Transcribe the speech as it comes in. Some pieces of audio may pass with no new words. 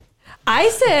I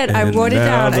said I wrote it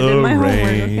down. I did my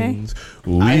homework, okay?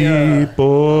 We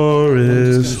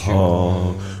Boris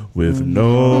Hall with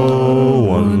no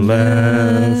one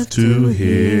left to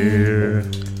hear.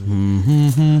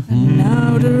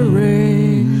 Now the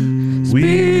rain.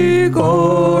 We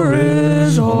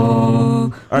Boris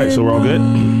Hall. All right, so we're all good?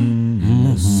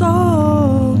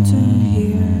 So to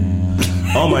hear.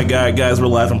 Oh my God, guys, we're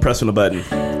live. I'm pressing the button.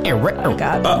 Oh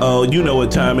God. Uh-oh, you know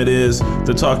what time it is.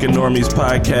 The Talking Normies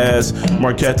podcast.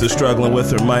 Marquette is struggling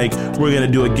with her mic. We're going to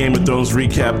do a Game of Thrones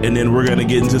recap, and then we're going to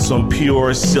get into some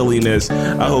pure silliness.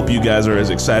 I hope you guys are as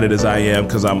excited as I am,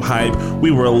 because I'm hyped.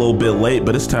 We were a little bit late,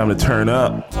 but it's time to turn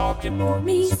up. Talking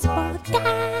Normies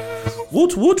podcast.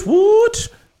 Woot, woot, woot.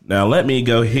 Now, let me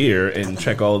go here and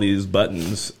check all these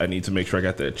buttons. I need to make sure I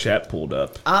got the chat pulled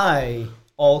up. I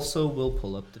also will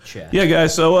pull up the chat. Yeah,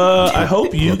 guys, so I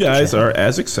hope you guys are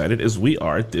as excited as we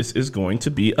are. This is going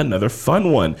to be another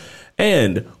fun one.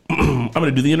 And I'm going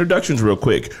to do the introductions real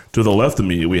quick. To the left of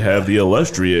me, we have the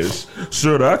illustrious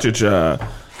Sriracha.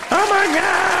 Oh, my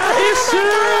God, it's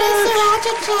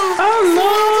Sriracha. Oh,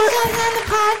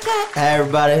 Lord. Hey,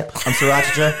 everybody, I'm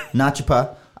Sriracha,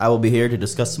 Nachapa. I will be here to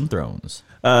discuss some thrones.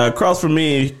 Across from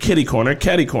me, Kitty Corner. We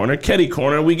got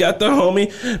the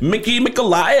homie, Mickey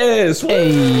Michaelias.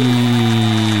 Hey.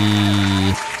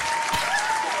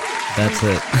 That's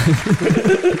it.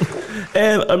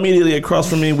 And immediately across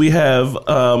from me, we have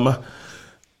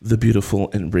the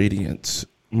beautiful and radiant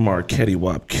Marquetti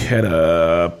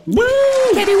Wapketta.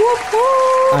 Woo! Kitty whoop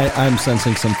whoop. I'm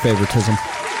sensing some favoritism.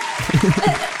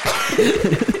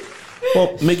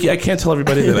 Well, Mickey, I can't tell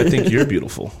everybody that I think you're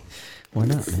beautiful. Why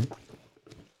not, man?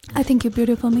 I think you're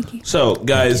beautiful, Mickey. So,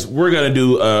 guys, we're going to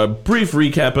do a brief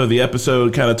recap of the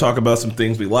episode, kind of talk about some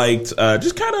things we liked,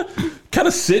 just kind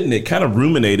of sit in it, kind of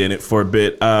ruminate in it for a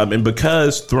bit. And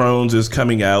because Thrones is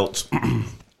coming out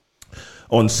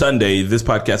on Sunday, this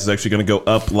podcast is actually going to go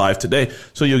up live today,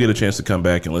 so you'll get a chance to come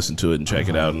back and listen to it and check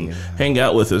it out and hang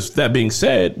out with us. That being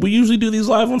said, we usually do these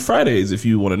live on Fridays. If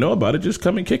you want to know about it, just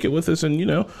come and kick it with us, and you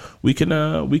can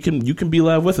be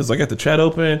live with us. I got the chat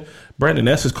open. Brandon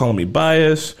S is calling me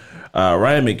biased.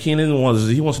 Ryan McKeenan wants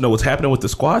to know what's happening with the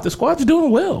squad. The squad's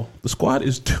doing well.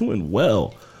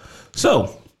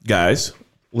 So, guys,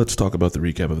 let's talk about the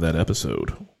recap of that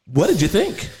episode. What did you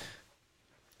think?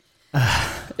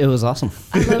 It was awesome.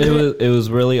 It was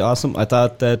really awesome. I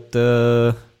thought that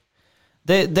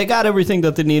they got everything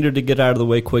that they needed to get out of the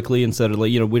way quickly instead of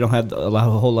we don't have a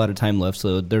whole lot of time left,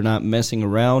 so they're not messing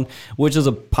around, which is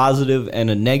a positive and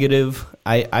a negative.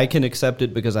 I can accept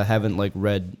it because I haven't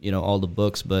read all the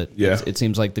books, but it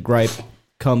seems like the gripe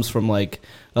comes from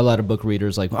a lot of book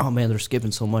readers oh man, they're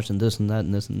skipping so much and this and that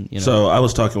and this and So I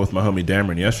was talking with my homie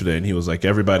Dameron yesterday, and he was like,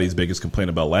 everybody's biggest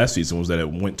complaint about last season was that it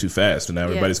went too fast, and now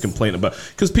everybody's complaining about,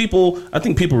 because I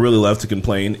think people really love to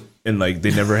complain, and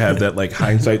they never have that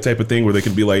hindsight type of thing where they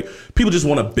can be people just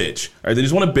want to bitch. All right, they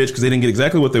just want to bitch because they didn't get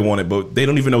exactly what they wanted, but they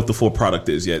don't even know what the full product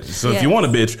is yet. So if you want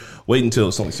to bitch, wait until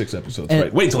it's only 6 episodes.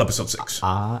 Right? Wait until episode 6. Go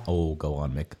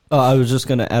on, Mick. I was just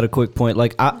gonna add a quick point.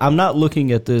 I'm not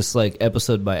looking at this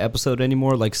episode by episode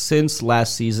anymore. Since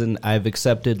last season, I've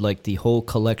accepted the whole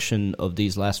collection of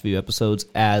these last few episodes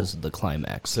as the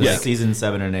climax. So, season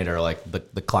 7 and 8 are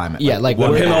the climax. Yeah,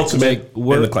 one penultimate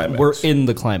in the climax. We're in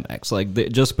the climax.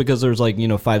 Just because there's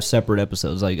 5 separate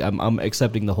episodes, I'm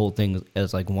accepting the whole thing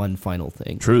as one final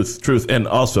thing. Truth. And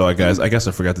also, guys, I guess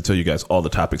I forgot to tell you guys all the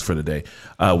topics for today.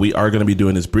 We are going to be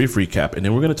doing this brief recap, and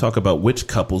then we're going to talk about which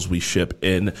couples we ship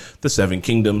in the Seven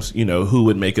Kingdoms. Who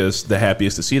would make us the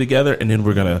happiest to see together, and then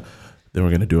we're gonna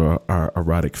do our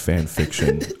erotic fan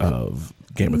fiction of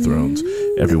Game of Thrones.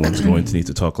 Everyone's going to need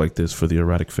to talk like this for the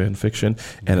erotic fan fiction,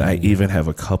 and I even have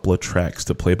a couple of tracks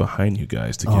to play behind you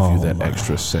guys to give you that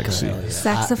extra sexy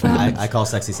saxophone. I call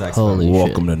sexy saxophone.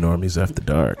 Welcome to Normies After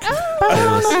Dark.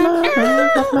 I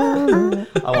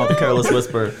want the careless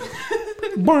whisper.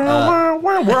 We're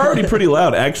already pretty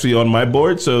loud actually on my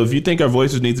board, so if you think our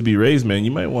voices need to be raised, man,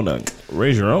 you might want to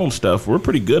raise your own stuff. We're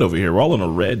pretty good over here. We're all in a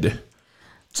red.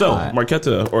 So,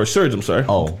 Marquetta, or Serge, I'm sorry.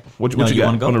 What you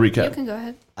got on the recap? You can go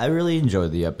ahead. I really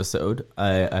enjoyed the episode.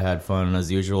 I had fun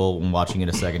as usual. When watching it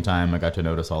a second time, I got to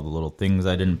notice all the little things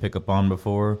I didn't pick up on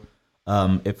before.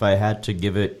 If I had to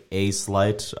give it a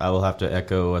slight, I will have to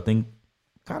echo, I think,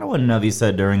 kind of what Navi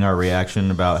said during our reaction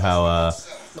about how...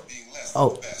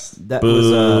 how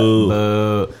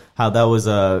that was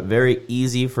very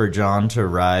easy for Jon to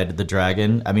ride the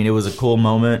dragon. I mean, it was a cool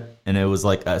moment, and it was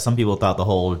some people thought the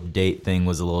whole date thing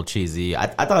was a little cheesy. I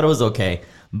thought it was okay,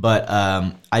 but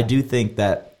I do think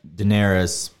that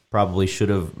Daenerys probably should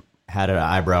have had an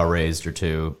eyebrow raised or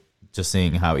two just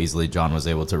seeing how easily Jon was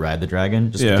able to ride the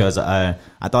dragon. Just Yeah. because I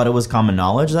thought it was common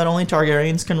knowledge that only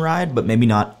Targaryens can ride, but maybe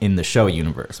not in the show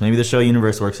universe. Maybe the show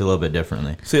universe works a little bit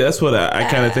differently. See, that's what I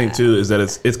kind of think too, is that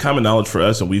it's common knowledge for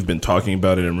us, and we've been talking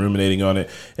about it and ruminating on it,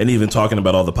 and even talking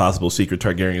about all the possible secret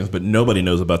Targaryens, but nobody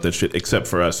knows about that shit except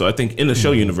for us. So I think in the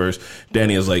show universe,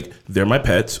 Dany is like, they're my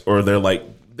pets, or they're like,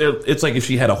 it's like if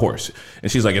she had a horse,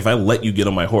 and she's like, if I let you get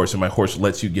on my horse and my horse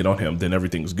lets you get on him, then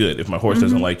everything's good. If my horse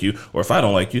doesn't like you, or if I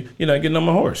don't like you, you're not getting on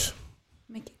my horse.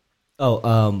 Mickey.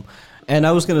 And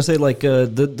I was gonna say, like,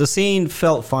 the scene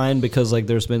felt fine because, like,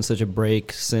 there's been such a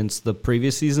break since the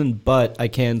previous season. But I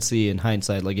can see in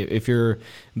hindsight, like, if you're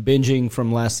binging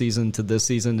from last season to this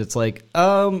season, it's like,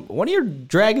 one of your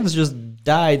dragons just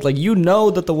died. Like, you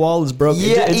know that the wall is broken.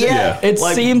 It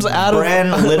Like, seems out of.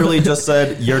 Bran literally just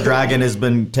said, "Your dragon has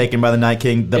been taken by the Night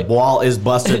King. The wall is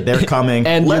busted. They're coming.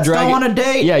 And Let's your dragon, go on a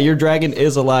date." Yeah, your dragon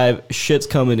is alive. Shit's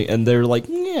coming, and they're like,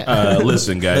 yeah.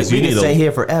 Listen, guys, we you can need stay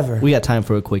here forever. We got time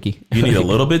for a quickie. You need a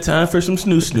little bit of time for some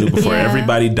snoo before Yeah.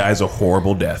 everybody dies a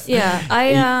horrible death. Yeah,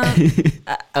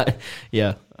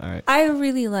 Yeah. All right. I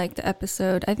really liked the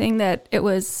episode. I think that it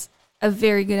was a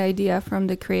very good idea from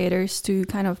the creators to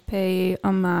kind of pay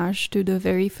homage to the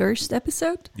very first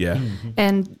episode. Yeah.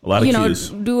 And A lot of cues.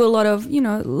 do a lot of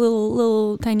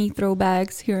little tiny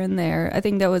throwbacks here and there. I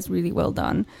think that was really well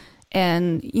done,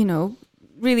 and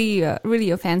really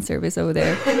a fan service over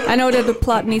there. I know that the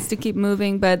plot needs to keep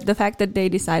moving, but the fact that they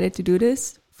decided to do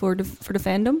this for the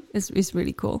fandom is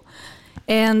really cool.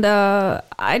 And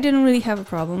I didn't really have a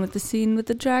problem with the scene with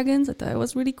the dragons. I thought it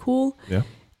was really cool. Yeah.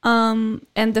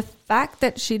 And the fact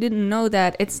that she didn't know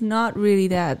that, it's not really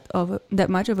that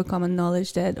much of a common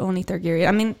knowledge that only Targaryen.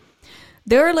 I mean,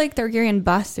 there are like Targaryen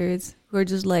bastards who are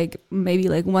just like maybe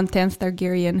like 1/10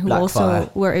 Targaryen who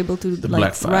Blackfire. were able to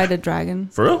like Blackfire. ride a dragon.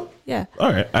 For real? Yeah.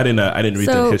 All right. I didn't read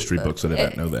So, the history books, so I did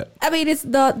not know that. I mean, it's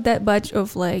not that much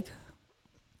of like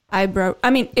eyebrow. I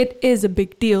mean, it is a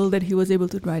big deal that he was able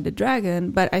to ride the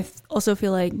dragon, but I also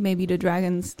feel like maybe the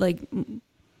dragons like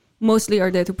mostly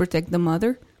are there to protect the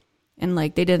mother, and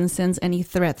like they didn't sense any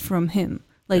threat from him.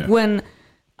 Like Yeah. when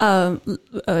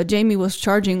Jaime was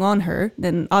charging on her,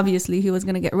 then obviously he was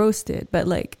gonna get roasted. But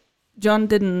like Jon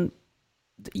didn't.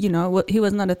 He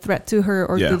was not a threat to her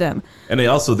or to them. And they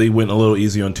went a little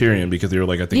easy on Tyrion because they were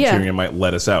like, I think Yeah. Tyrion might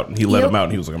let us out, and he let Yep. him out,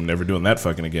 and he was like, I'm never doing that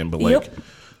fucking again. But like, Yep.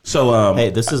 so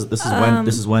Hey, this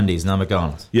is Wendy's, not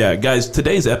McDonald's. yeah, guys,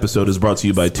 today's episode is brought to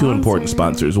you by two important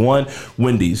sponsors. One,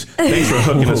 Wendy's. Thanks for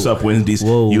hooking us up, Wendy's.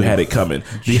 You had it coming.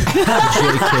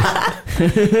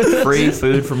 Free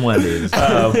food from Wendy's.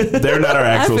 They're not our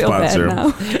actual feel bad sponsor.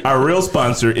 now. Our real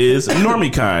sponsor is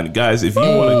NormieCon. Guys, if you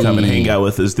want to come and hang out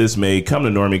with us this May, come to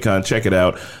NormieCon. Check it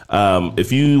out.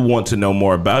 If you want to know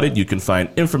more about it, you can find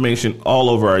information all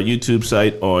over our YouTube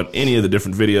site on any of the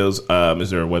different videos. Is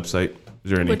there a website? Is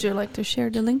there any? Would you like to share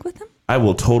the link with him? I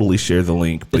will totally share the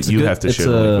link, but It's a you good- have to it's share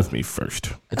the a- link with me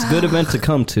first. It's a good event to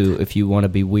come to if you want to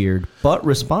be weird, but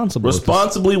responsible.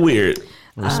 Responsibly weird.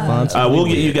 Responsibly We'll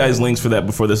get you weird. guys links for that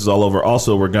before this is all over.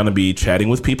 Also, we're going to be chatting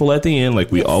with people at the end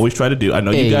like we always try to do. I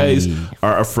know you guys Hey.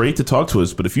 are afraid to talk to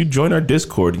us, but if you join our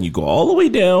Discord and you go all the way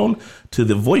down to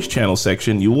the voice channel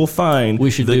section, you will find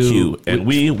We should the do- queue, and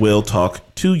we will talk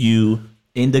to you.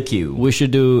 In the queue. We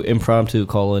should do impromptu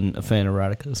call-in fan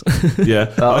eroticas.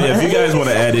 Yeah. Oh, yeah. If you guys want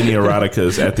to add any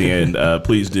eroticas at the end,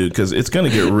 please do, because it's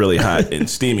going to get really hot and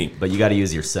steamy. But you got to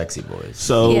use your sexy voice.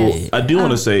 So Yes. I do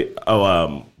want to say,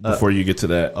 before you get to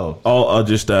that, I'll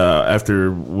just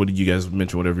after what you guys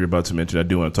mention, whatever you're about to mention, I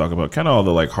do want to talk about kind of all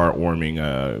the like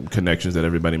heartwarming connections that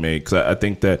everybody made, because I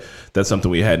think that that's something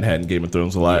we hadn't had in Game of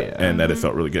Thrones a lot, Yeah. and that it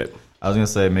felt really good. I was going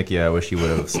to say, Mickey, I wish you would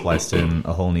have spliced in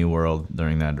a whole new world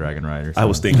during that Dragon Rider. I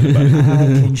was thinking about it. I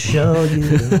can show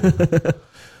you.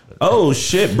 Oh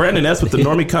shit, Brandon, that's with the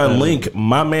NormieCon link.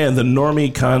 My man, the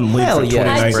NormieCon link Hell for yeah.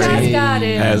 2019 I just got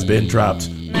it. has been dropped.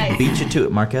 Beat you to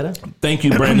it, Marquetta. Thank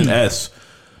you, Brandon S.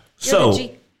 So the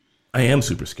G. I am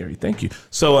super scary. Thank you.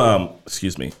 So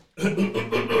excuse me.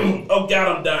 Oh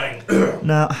God, I'm dying.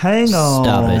 Now, hang on.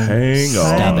 Stop it. Hang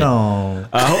on. Stop it. on.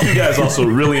 I hope you guys also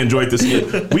really enjoyed the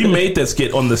skit. We made that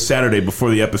skit on the Saturday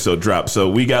before the episode dropped, so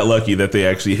we got lucky that they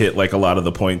actually hit like a lot of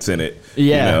the points in it.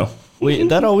 Yeah. You know?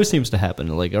 That always seems to happen.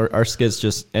 Like our skits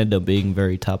just end up being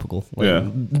very topical. Like, Yeah.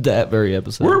 that very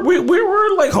episode.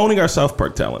 We're like honing our South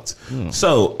Park talents.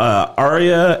 So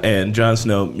Arya and Jon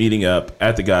Snow meeting up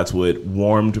at the Godswood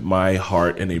warmed my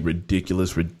heart in a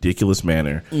ridiculous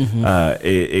manner.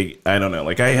 I don't know.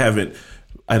 Like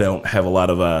I don't have a lot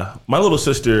of my little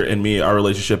sister and me. Our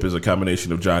relationship is a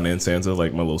combination of Jon and Sansa.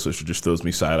 Like my little sister just throws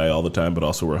me side eye all the time, but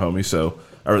also we're homies. So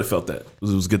I really felt that it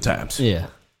was good times. Yeah.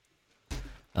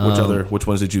 Which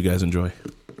ones did you guys enjoy?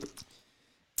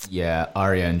 Yeah,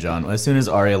 Arya and Jon. As soon as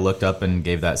Arya looked up and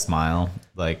gave that smile,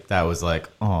 like that was like,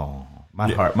 oh, my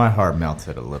heart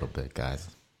melted a little bit, guys.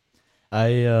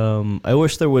 I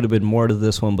wish there would have been more to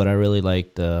this one, but I really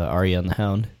liked Arya and the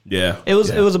Hound. Yeah, it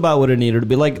was about what it needed to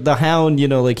be. Like the Hound,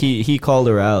 like he called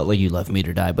her out, like you left me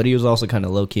to die, but he was also kind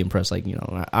of low key impressed, like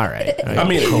all right. I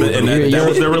mean, and that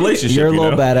was their relationship. You're a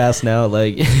little badass now,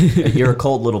 like you're a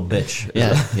cold little bitch.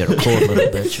 Yeah, you're a cold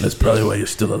little bitch. That's probably why you're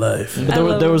still alive.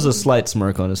 But there was a slight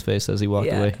smirk on his face as he walked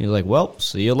away. He was like, "Well,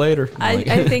 see you later."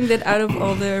 I think that out of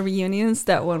all the reunions,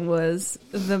 that one was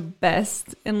the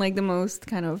best and like the most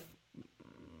kind of.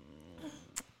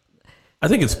 I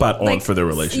think it's spot on for their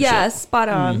relationship. Yeah, spot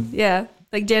on. Yeah,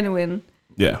 like genuine.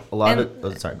 Yeah. A lot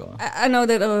of sorry, go on. I know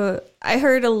that I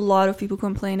heard a lot of people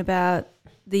complain about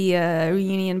the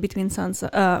reunion between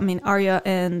Arya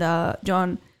and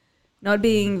Jon not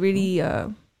being really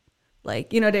like,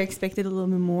 they expected a little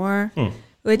bit more,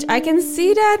 which I can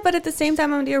see that, but at the same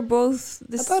time, they're both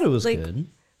I thought it was good.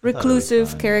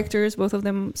 reclusive characters, both of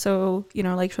them. So,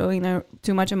 like showing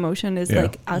too much emotion is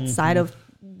like outside of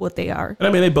what they are. And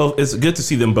I mean, it's good to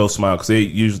see them both smile because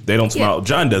they don't smile. Yeah.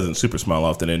 Jon doesn't super smile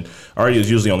often, and Arya is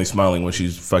usually only smiling when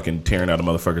she's fucking tearing out a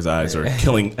motherfucker's eyes or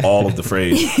killing all of the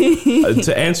Freys.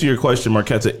 To answer your question,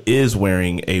 Marquetta is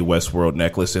wearing a Westworld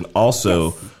necklace, and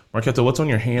also, Marquetta, what's on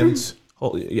your hands?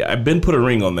 Oh, yeah, I've been put a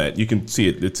ring on that. You can see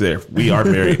it. It's there. We are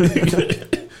married.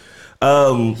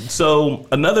 So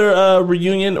another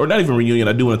reunion, or not even reunion.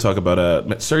 I do want to talk about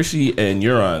Cersei and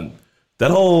Euron.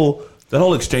 That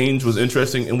whole exchange was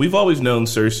interesting, and we've always known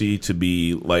Cersei to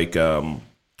be like a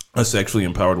sexually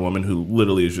empowered woman who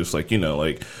literally is just like,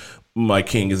 like my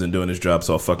king isn't doing his job,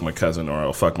 so I'll fuck my cousin or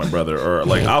I'll fuck my brother or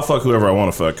like I'll fuck whoever I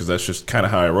want to fuck because that's just kind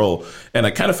of how I roll. And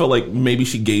I kind of felt like maybe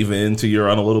she gave in to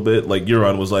Euron a little bit. Like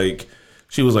Euron was like,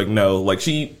 she was like, no, like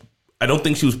I don't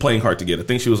think she was playing hard to get. I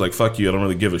think she was like, fuck you, I don't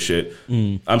really give a shit.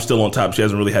 I'm still on top. She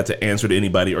hasn't really had to answer to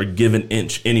anybody or give an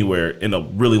inch anywhere in a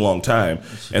really long time.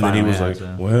 And then he was like,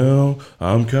 well,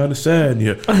 I'm kind of sad.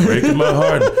 You're breaking my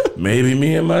heart. Maybe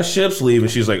me and my ships leave.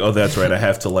 And she's like, oh, that's right. I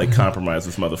have to like compromise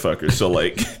this motherfucker. So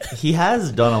like. He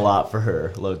has done a lot for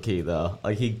her, low key, though.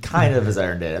 Like he kind of has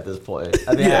earned it at this point.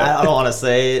 I mean, I don't want to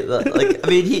say, like, I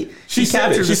mean, she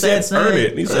captured the sense. Earn it.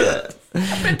 And he said,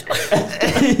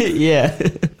 yeah.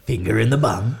 Finger in the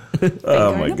bum.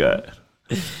 Oh my god.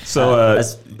 So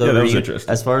that was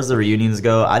interesting. As far as the reunions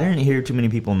go, I didn't hear too many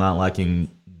people not liking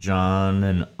Jon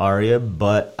and Arya,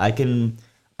 but I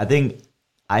think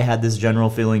I had this general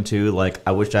feeling too, like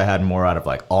I wish I had more out of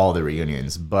like all the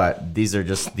reunions, but these are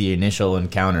just the initial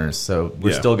encounters, so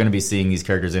we're still going to be seeing these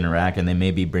characters interact, and they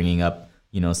may be bringing up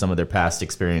some of their past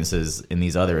experiences in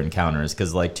these other encounters,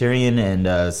 because like Tyrion and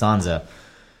Sansa,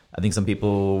 I think some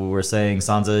people were saying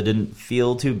Sansa didn't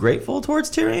feel too grateful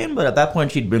towards Tyrion, but at that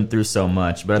point she'd been through so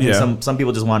much. But I think some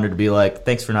people just wanted to be like,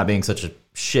 thanks for not being such a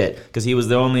shit, because he was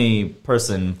the only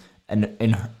person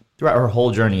throughout her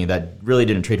whole journey that really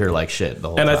didn't treat her like shit the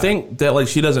whole time. And I think that like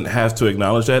she doesn't have to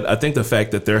acknowledge that. I think the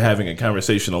fact that they're having a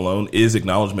conversation alone is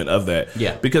acknowledgement of that.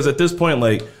 Yeah. Because at this point,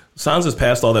 like, Sansa's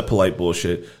past all that polite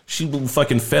bullshit. She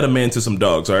fucking fed a man to some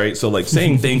dogs, all right? So, like,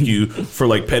 saying thank you for,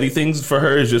 like, petty things for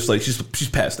her is just, like, she's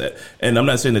past that. And I'm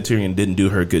not saying that Tyrion didn't do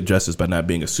her good justice by not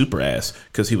being a super ass,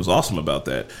 because he was awesome about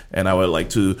that. And I would like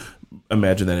to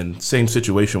imagine that in the same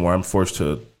situation where I'm forced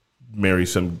to marry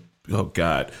some, oh,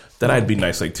 God, that I'd be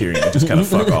nice like Tyrion and just kind of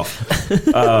fuck off.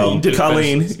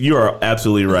 Colleen, you are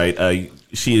absolutely right.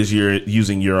 She is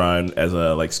using Euron as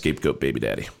a, like, scapegoat baby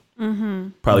daddy. Mm-hmm.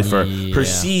 Probably for her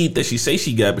seed that she say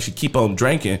she got, but she keep on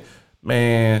drinking.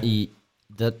 Man,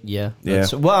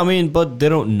 well, I mean, but they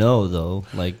don't know though.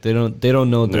 Like they don't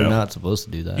know they're not supposed to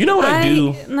do that. You know what I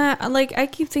do? I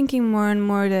keep thinking more and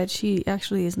more that she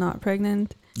actually is not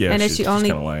pregnant. Yeah, and that she only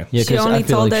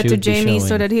told that to Jaime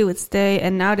so that he would stay.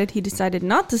 And now that he decided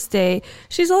not to stay,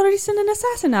 she's already sent an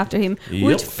assassin after him,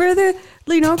 which further,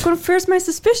 confirms my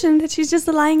suspicion that she's just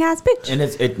a lying ass bitch. And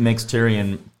it makes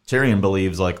Tyrion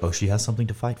believes like, oh, she has something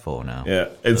to fight for now. Yeah,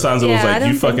 and Sansa was like,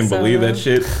 you fucking believe that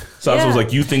shit? Sansa was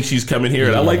like, you think she's coming here?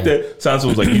 And I like that. Sansa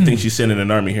was like, you think she's sending an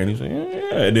army here? And he's like,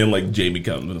 yeah. And then like Jaime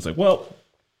comes and it's like, well,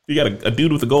 you got a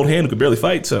dude with a gold hand who could barely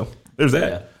fight, so there's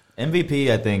that. Yeah. MVP,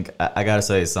 I think I gotta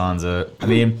say Sansa. I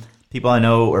mean, people I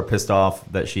know are pissed off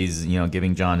that she's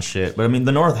giving Jon shit, but I mean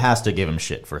the North has to give him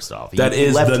shit first off. He left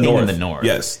him in the North,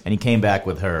 yes, and he came back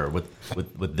with her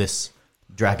with this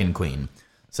Dragon Queen.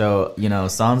 So,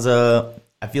 Sansa,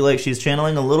 I feel like she's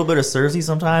channeling a little bit of Cersei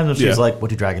sometimes when she's like, what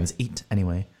do dragons eat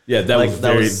anyway? Yeah, that was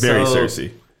very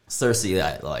Cersei. Cersei,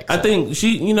 I like. I think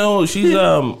she's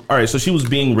all right. So she was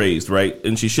being raised, right,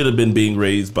 and she should have been being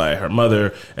raised by her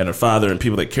mother and her father and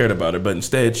people that cared about her. But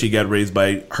instead, she got raised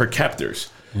by her captors,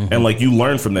 and like you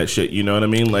learn from that shit. You know what I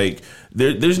mean? Like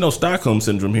there's no Stockholm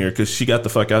syndrome here because she got the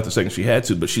fuck out the second she had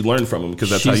to, but she learned from him because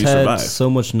that's how you survive. She's had so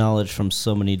much knowledge from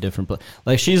so many different places.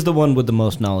 Like she's the one with the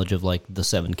most knowledge of like the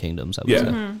Seven Kingdoms. I would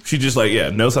say. She just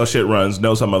knows how shit runs,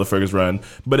 knows how motherfuckers run,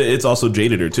 but it's also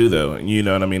jaded her too, though. You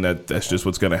know what I mean? That's just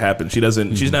what's gonna happen. She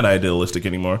doesn't. She's not idealistic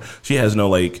anymore. She has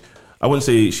no I wouldn't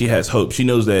say she has hope. She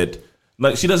knows that.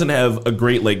 Like she doesn't have a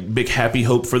great big happy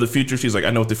hope for the future. She's like,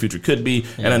 I know what the future could be,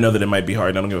 and I know that it might be hard.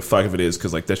 And I don't give a fuck if it is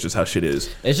because that's just how shit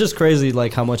is. It's just crazy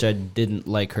how much I didn't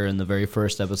like her in the very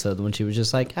first episode when she was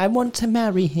just like, I want to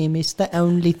marry him. It's the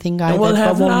only thing I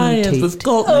ever wanted. With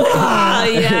gold. Oh,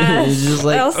 yes. It's just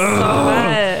That was so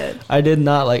bad. I did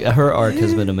not like her arc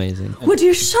has been amazing. Would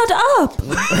you shut up?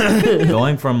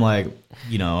 Going from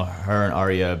her and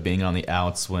Arya being on the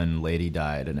outs when Lady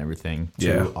died and everything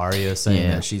to Arya saying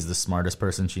that she's the smartest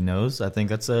person she knows. I think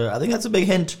that's a big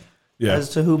hint as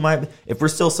to who might. If we're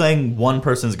still saying one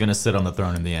person's going to sit on the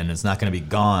throne in the end, it's not going to be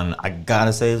gone. I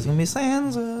gotta say it's going to be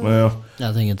Sansa. Well,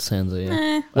 I think it's Sansa.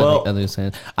 Yeah. Well, I think it's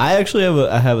Sansa. I actually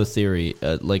have a theory,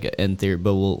 like an end theory,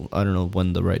 but I don't know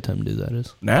when the right time to do that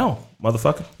is. now,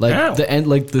 motherfucker. Like now. the end,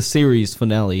 like the series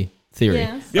finale theory.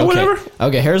 Yes. Yeah, Okay. whatever.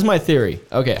 Okay, here's my theory.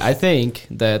 Okay, I think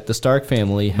that the Stark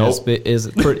family is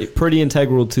pretty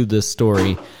integral to this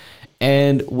story,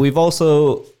 and we've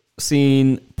also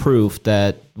seen proof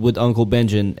that with Uncle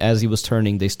Benjen, as he was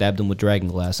turning, they stabbed him with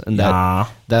dragonglass, and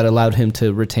that allowed him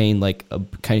to retain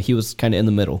he was kind of in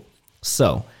the middle.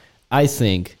 So I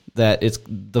think that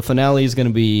the finale is going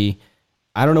to be,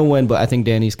 I don't know when, but I think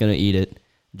Dany's going to eat it.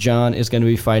 Jon is going to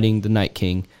be fighting the Night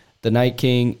King. The Night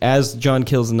King, as Jon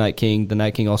kills the Night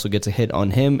King also gets a hit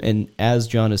on him, and as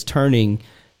Jon is turning,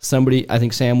 I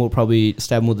think Sam will probably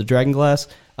stab him with the dragonglass,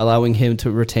 allowing him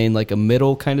to retain a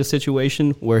middle kind of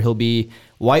situation where he'll be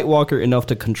White Walker enough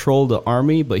to control the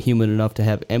army, but human enough to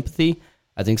have empathy.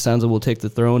 I think Sansa will take the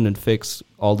throne and fix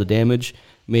all the damage.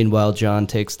 Meanwhile, Jon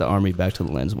takes the army back to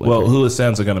the lands of winter. Well, who is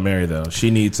Sansa gonna marry though?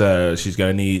 She needs. She's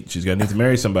gonna need to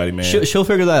marry somebody, man. She'll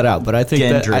figure that out. But I think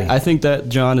Gendry. I think that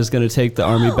Jon is going to take the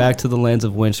army back to the lands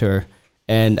of winter,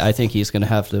 and I think he's going to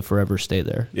have to forever stay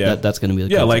there. Yeah, that's going to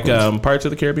be the like Pirates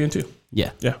of the Caribbean too.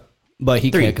 yeah. But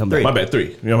He can't come back. My bad,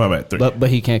 3. Yeah, my bad, 3. But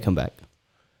he can't come back.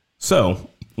 So,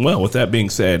 well, with that being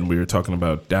said, we were talking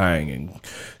about dying and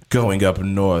going up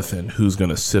north and who's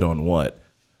gonna sit on what.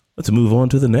 Let's move on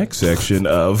to the next section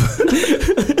of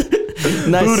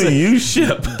Nice. who do you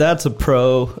ship? That's a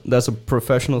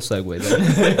professional segue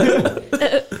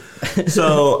there.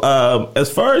 So,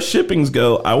 as far as shippings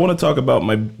go, I want to talk about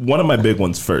one of my big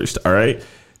ones first. All right,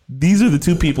 these are the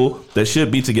two people that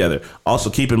should be together. Also,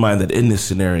 keep in mind that in this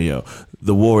scenario,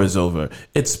 the war is over.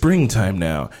 It's springtime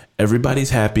now. Everybody's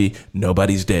happy.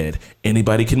 Nobody's dead.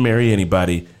 Anybody can marry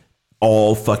anybody.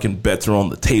 All fucking bets are on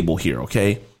the table here.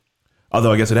 Okay.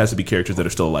 Although I guess it has to be characters that are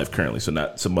still alive currently, so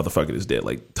not some motherfucker is dead.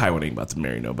 Like Tywin ain't about to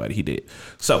marry nobody. He did.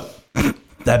 So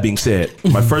that being said,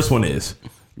 my first one is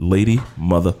Lady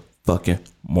Motherfucking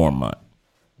Mormont.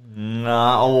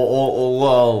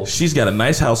 Whoa. She's got a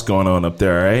nice house going on up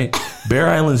there, all right? Bear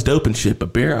Island's dope and shit,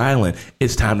 but Bear Island,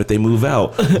 it's time that they move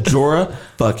out. Jorah,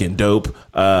 fucking dope.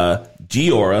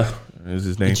 Giora, is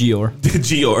his name?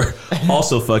 Gior,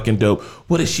 also fucking dope.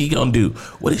 What is she gonna do?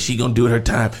 What is she gonna do at her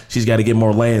time? She's got to get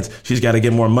more lands. She's got to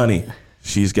get more money.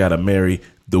 She's got to marry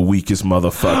the weakest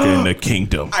motherfucker in the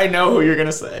kingdom. I know who you're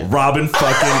gonna say. Robin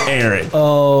fucking Aaron.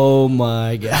 Oh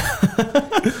my god.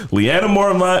 Lyanna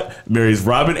Mormont marries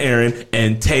Robin Aaron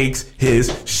and takes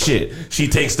his shit. She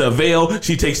takes the Vale.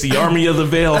 She takes the army of the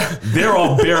Vale. They're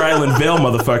all Bear Island Vale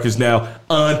motherfuckers now.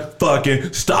 Unfucking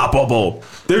stoppable.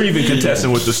 They're even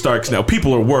contesting with the Starks now.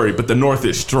 People are worried, but the North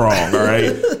is strong, all right?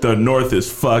 The North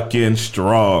is fucking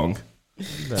strong.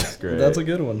 That's great. That's a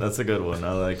good one. That's a good one.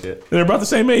 I like it. And they're about the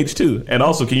same age, too. And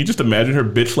also, can you just imagine her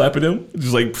bitch slapping him?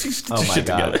 Just like, Oh my shit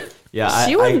god. together. Yeah,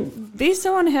 She I would be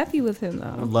so unhappy with him,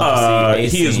 though. would love to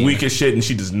see He is scene. weak as shit, and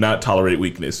she does not tolerate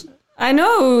weakness. I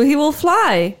know, he will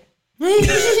fly.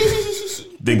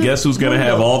 Then guess who's going to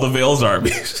have all the Vale's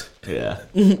armies? Yeah.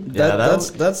 That's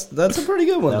a pretty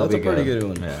good one. That'll That's a be pretty good.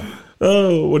 good one. Yeah.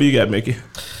 Oh, what do you got, Mickey?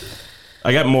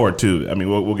 I got more, too. I mean,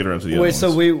 we'll get around to the other Wait, ones.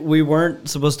 so we weren't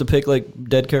supposed to pick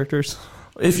dead characters?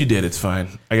 If you did, it's fine.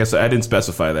 I guess I didn't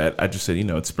specify that. I just said,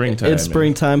 it's springtime. It's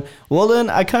springtime. Well, then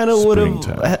I kind of would have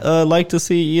Springtime. liked to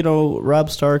see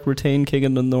Robb Stark retain King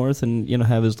of the North and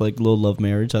have his little love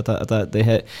marriage. I thought they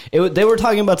had it. They were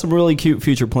talking about some really cute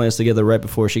future plans together right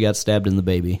before she got stabbed in the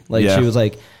baby. Yeah. She was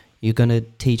like, you're gonna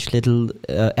teach little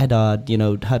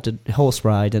Eddard, how to horse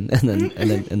ride, and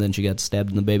then she got stabbed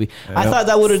in the baby. I thought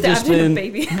that would have just Stabbed in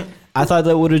been. the baby. I thought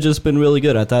that would have just been really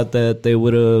good. I thought that they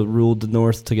would have ruled the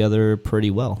North together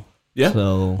pretty well. Yeah.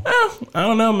 So I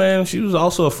don't know, man. She was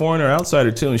also a foreigner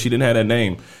outsider too, and she didn't have that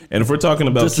name. And if we're talking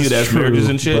about This is cute ass true, marriages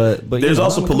and shit, but there's you know,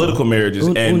 also political marriages.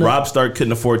 And Una- Robb Stark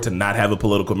couldn't afford to not have a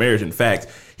political marriage. In fact,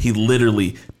 he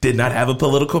literally did not have a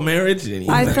political marriage. And he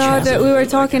I thought that we were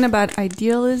talking about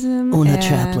idealism Una and,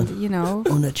 Chaplin. fan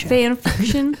Una Chaplin.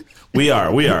 fiction. We are.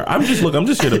 I'm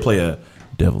just here to play a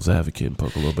devil's advocate and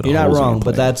poke a little bit. you're of not holes in wrong, your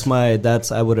but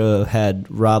plans. I would have had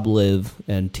Rob live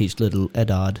and teach little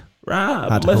Eddard Robb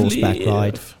how to must horseback live.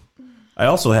 ride. I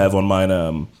also have on mine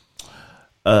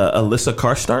Alyssa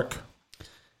Karstark.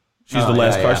 She's the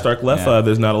last Karstark left. Yeah.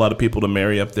 There's not a lot of people to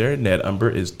marry up there. Ned Umber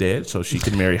is dead, so she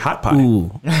can marry Hot Pie. Ooh,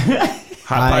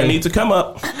 Hot Pie needs to come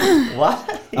up.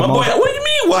 What? My boy, what do you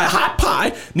mean? Why Hot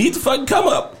Pie needs to fucking come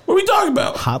up? What are we talking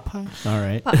about? hot pie. All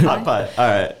right. Hot pie. All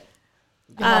right.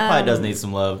 Hot pie does need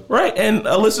some love. Right, and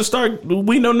Alyssa Stark,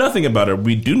 we know nothing about her.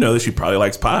 We do know that she probably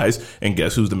likes pies, and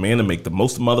guess who's the man to make the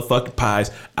most motherfucking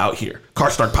pies out here?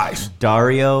 Karstark pies.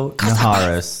 Dario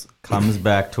Naharis comes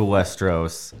back to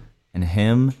Westeros, and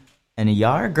him and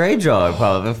Yara Greyjoy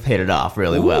probably have paid it off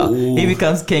really well. He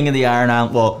becomes king of the Iron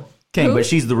Island. Well, king, Who? but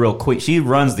she's the real queen. She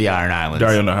runs the Iron Islands.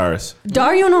 Dario Naharis.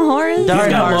 Dario Naharis? Dario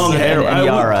He's got Naharis long hair. and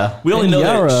Yara. We only And know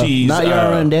Yara, that she's not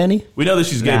Yara and Danny. We know that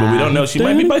she's gay, but we don't know she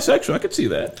might be bisexual. I could see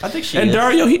that. I think she and is.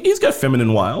 Dario, he's got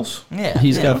feminine wiles. Yeah,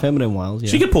 He's got feminine wiles. Yeah.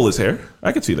 She could pull his hair.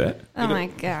 I could see that. Oh my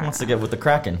god. wants to get with the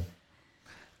Kraken.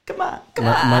 Come on.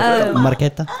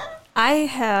 Marqueta. I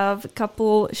have a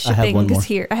couple have one more. shippings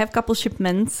here. I have a couple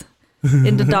shipments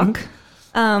in the dock.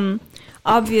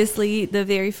 Obviously, the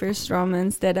very first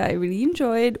romance that I really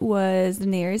enjoyed was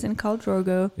Daenerys and Khal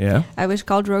Drogo. Yeah. I wish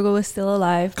Khal Drogo was still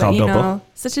alive, but Khal you Dopo. know,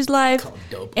 such is life.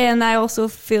 And I also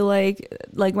feel like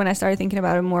when I started thinking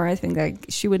about it more, I think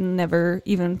that she would never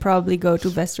even probably go to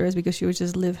Westeros because she would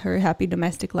just live her happy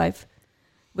domestic life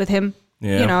with him.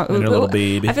 Yeah, you know, and her little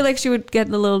baby. I feel like she would get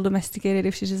a little domesticated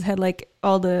if she just had like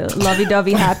all the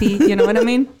lovey-dovey happy. You know what I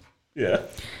mean? Yeah.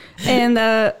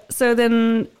 And so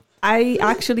then I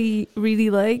actually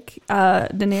really like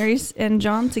Daenerys and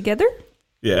Jon together.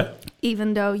 Yeah.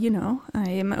 Even though, you know, I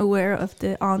am aware of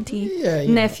the auntie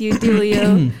nephew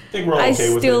dealio. I think we're all I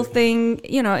okay with still it. think,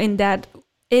 you know, in that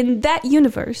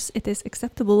universe it is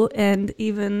acceptable and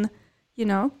even, you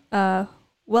know,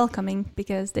 welcoming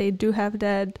because they do have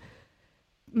that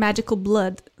magical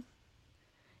blood.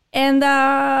 And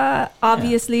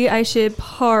obviously I ship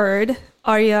hard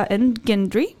Arya and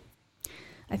Gendry.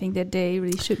 I think that they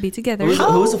really should be together.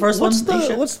 Who was the first one?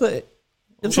 What's the?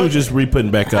 She was just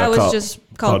re-putting back up. I was just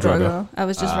called Drogo. I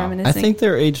was just reminiscing. I think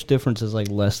their age difference is like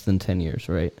less than 10 years,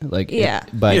 right? Like Yeah.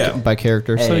 by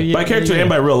character. So Hey. yeah, By character and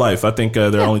by real life. I think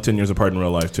they're only 10 years apart in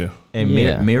real life, too. Hey,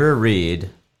 Yeah. Mira Reed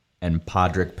and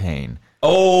Podrick Payne.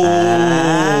 Oh,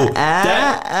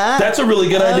 that's a really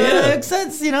good idea. Makes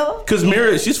sense, you know. Because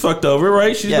Mira, she's fucked over,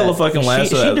 right? She's the little fucking last.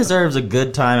 She deserves a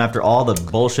good time after all the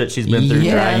bullshit she's been through.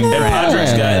 Yeah. Dragging And Bran.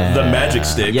 Podrick's got the magic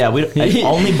stick. Yeah,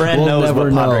 only Bran we'll knows never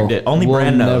what Podrick know. did. Only we'll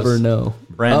Bran knows. never know.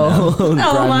 Bran knows. Oh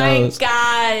Bran my knows.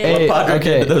 god. Hey, Podrick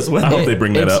did to those I women. hope they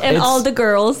bring that up. And it's- all the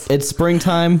girls. It's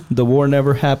springtime. The war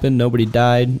never happened. Nobody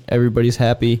died. Everybody's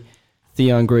happy.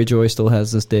 Theon Greyjoy still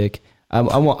has this dick. I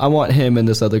want him and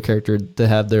this other character to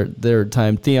have their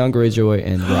time. Theon Greyjoy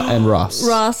and Ross.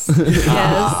 Ross. Yes.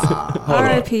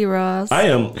 R.I.P. Ross. I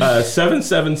am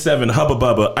 777 Hubba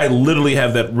Bubba. I literally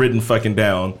have that written fucking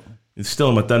down. It's still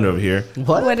in my thunder over here.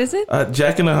 What is it?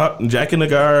 Jack and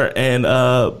Nagar and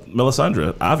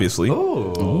Melisandre, obviously.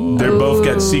 They're both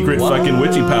got secret fucking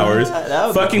witchy powers. would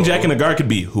be Fucking Jack and Nagar could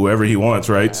be whoever he wants,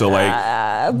 right? So like,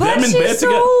 But them in she's bed so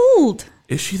together. old.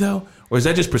 Is she though? Or is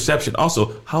that just perception?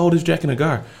 Also, how old is Jack and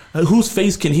Nagar? Whose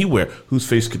face can he wear? Whose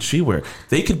face could she wear?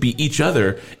 They could be each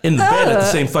other in the bed at the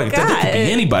same fucking time. They could be God.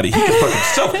 anybody. He could fuck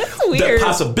himself. That's weird. The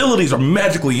possibilities are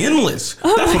magically endless.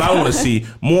 That's what I want to see.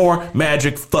 More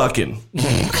magic fucking.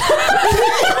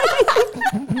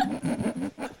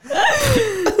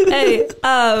 Hey,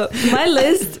 my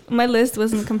list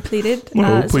wasn't completed.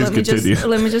 Well, please continue.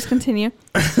 Let me just continue.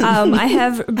 I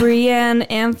have Brienne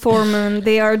and Tormund.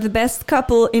 They are the best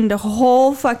couple in the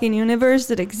whole fucking universe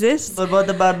that exists. But what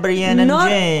about Brienne and Not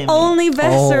Jaime? only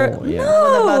Vesser. Oh, yeah.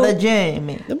 No. What about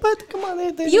Jaime? But come on,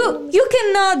 You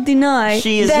cannot deny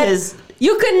She is that his-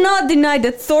 You cannot deny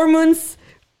that Tormund's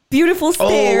beautiful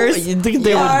stairs you think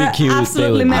they would are be cute?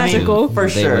 absolutely They would be magical. cute. For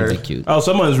They sure. would be cute. Oh,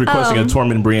 someone's requesting a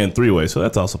Tormund Brienne 3-way, so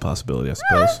that's also a possibility, I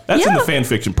suppose. That's in the yeah. fan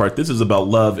fiction part. This is about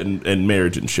love and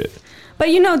marriage and shit. But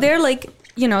you know, they're like,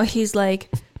 you know, he's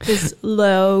like this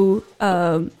low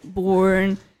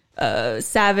born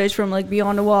savage from like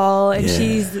beyond the wall, and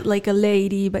she's like a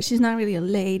lady, but she's not really a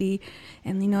lady.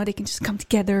 And they can just come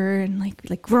together and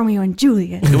like Romeo and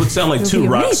Juliet. It would sound like It would two be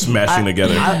rocks amazing. smashing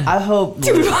together. I hope.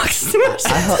 Two rocks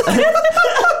smashing.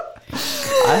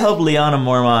 I hope Lyanna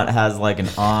Mormont has like an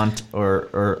aunt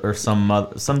or some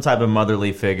type of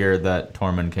motherly figure that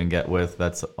Tormund can get with.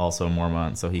 That's also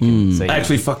Mormont, so he can say I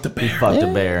actually fucked a bear. fucked a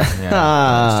bear.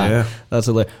 Yeah. Yeah. That's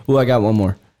hilarious. Oh, I got one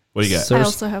more. What do you got? So- I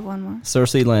also have one more.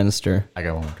 Cersei Lannister I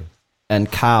got one more too.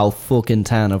 and Kyle fucking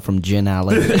Tanner from Gin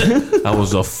Alley. I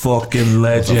was a fucking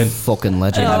legend. Fucking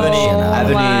legend. Oh of Gin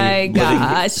Alley. my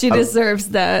gosh, she deserves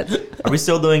that. Are we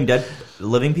still doing dead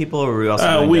living people, or are we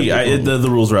also doing dead people? The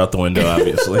rules are out the window,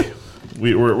 obviously.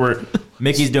 we're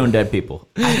Mickey's doing dead people.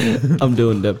 I'm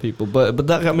doing dead people, but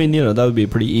that, I mean, that would be a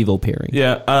pretty evil pairing.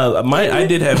 yeah. I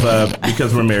did have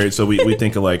because we're married, so we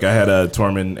think alike. I had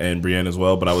Tormund and Brienne as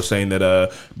well, but I was saying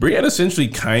that Brienne essentially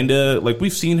kind of like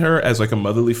we've seen her as like a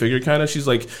motherly figure, kind of. She's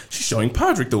showing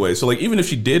Podrick the way. So like even if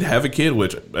she did have a kid,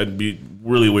 which I'd be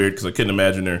really weird because I couldn't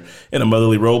imagine her in a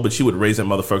motherly role, but she would raise that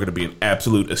motherfucker to be an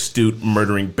absolute astute,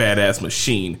 murdering, badass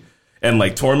machine. And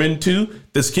like Tormund too,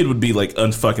 this kid would be like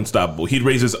unfucking stoppable. He'd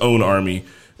raise his own army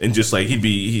and just like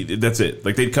that's it.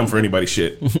 Like they'd come for anybody's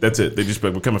shit. That's it. They just be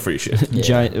like, we're coming for your shit.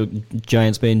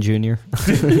 Giant Spain Jr.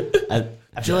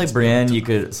 I feel like Brienne, you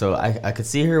could. So I could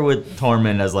see her with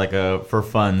Tormund as like a for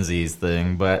funsies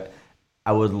thing, but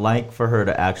I would like for her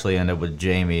to actually end up with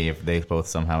Jaime if they both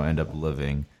somehow end up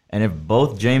living. And if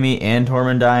both Jaime and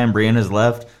Tormund die and Brienne is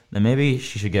left, then maybe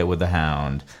she should get with the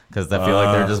Hound, because I feel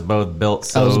like they're just both built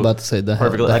so I was about to say the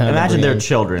perfectly. the Like, Hound of imagine their Brienne.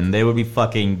 children; they would be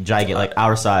fucking gigantic, like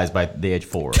our size by the age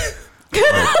 4.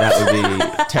 That would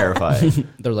be terrifying.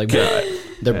 They're like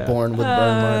they're born with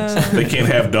burn marks. They can't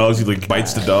have dogs. He like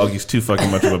bites the dog. He's too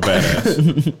fucking much of a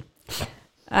badass.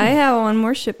 I have one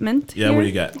more shipment. Yeah, here. what do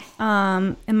you got?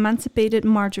 Emancipated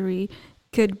Marjorie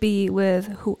could be with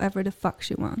whoever the fuck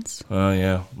she wants. Oh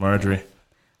yeah, Marjorie.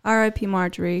 R.I.P.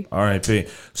 Marjorie. R.I.P.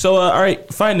 So, all right,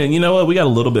 fine then. You know what? We got a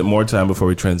little bit more time before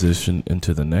we transition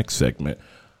into the next segment.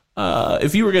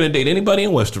 If you were going to date anybody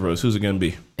in Westeros, who's it going to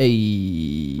be?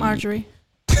 Hey. Marjorie.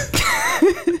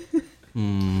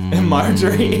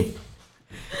 Marjorie.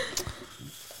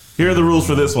 Here are the rules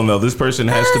for this one, though. This person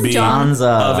has to be Jon.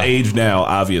 Sansa. of age now,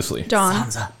 obviously. Jon.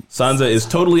 Sansa is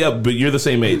totally up, but you're the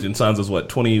same age, and Sansa's what,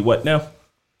 20 what now?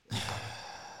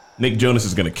 Nick Jonas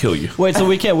is going to kill you. Wait, so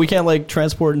we can't like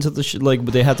transport into the like,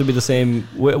 but they have to be the same.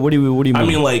 What do you mean? I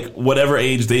mean, like, whatever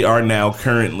age they are now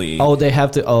currently. oh, they have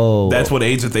to. Oh, That's what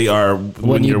age that they are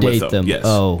when you you're with date them. them. Yes.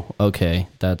 Oh, okay,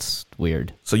 that's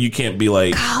weird. So you can't be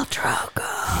like, Khal Drogo.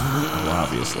 well,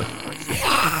 obviously.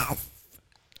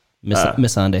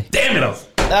 Miss Ande. Damn it.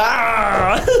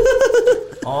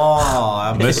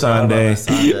 Oh,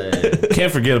 Missandei.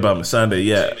 Can't forget about Missandei.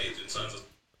 Yeah.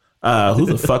 Who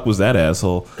the fuck was that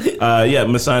asshole? Yeah,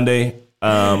 Missandei.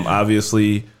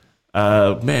 Obviously.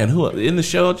 Man, who in the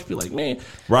show? Just be like, man,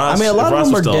 Ross. I mean, a lot if of Ross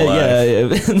them are was still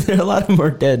alive. dead. Yeah, a lot of them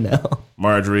are dead now.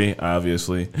 Marjorie,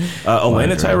 obviously.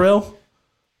 Olenna Tyrell.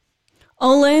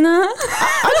 Olenna.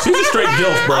 She's a straight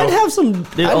gilf, bro. I'd have some.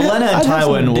 Dude, Olenna and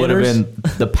Tywin would have been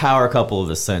the power couple of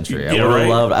the century. I Yeah, would have right.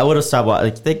 loved. I would have stopped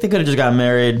watching. They could have just got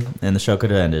married and the show could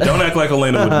have ended. Don't act like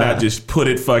Olenna would not just put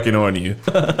it fucking on you.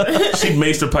 She'd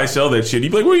Maester Pycelle that shit.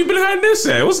 You'd be like, where you been hiding this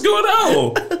at? What's going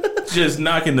on? Just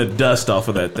knocking the dust off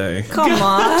of that thing. Come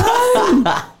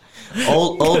on.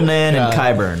 Old Nan and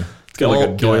Qyburn. It's got like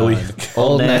a doily.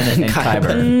 Old Nan and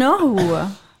Qyburn.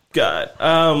 No.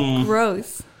 God.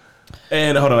 Gross.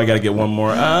 And hold on, I gotta get one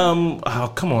more.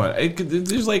 Oh, come on.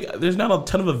 There's not a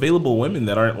ton of available women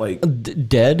that aren't like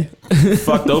Dead?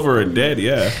 fucked over or dead.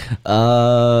 Yeah.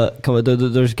 Come on,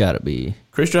 there's gotta be.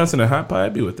 Chris Johnson and Hot Pie,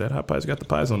 I'd be with that. Hot Pie's got the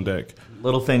pies on deck.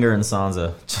 Littlefinger and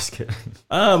Sansa. Just kidding.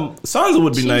 Sansa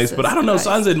would be nice, Jesus but I don't know. Christ.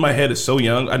 Sansa in my head is so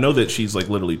young. I know that she's like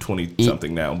literally 20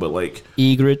 something now, but like,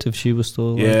 Egret, if she was still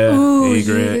alive. yeah, Ooh,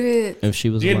 Ygritte. If she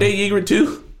was You gonna alive. date Egret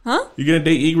too? Huh? You gonna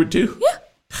date Egret too? Yeah.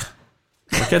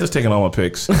 My cat is taking all my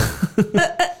picks. I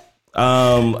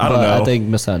don't know. I think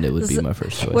Miss Ande would be my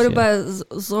first choice. What yeah. about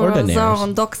Or Daenerys.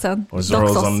 Zoran Doxan? Or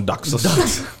Zoros on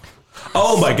Doxos.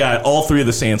 Oh my god, all three of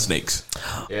the sand snakes.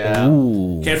 Yeah.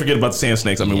 Ooh. Can't forget about the sand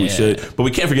snakes. I mean, we should, but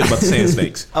we can't forget about the sand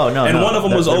snakes. Oh, no, And no, one of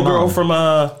them was their old girl mom. from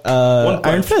One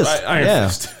Iron Punch. Fist. Iron Yeah.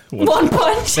 Fist. One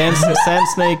Punch. Sand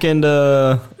Snake and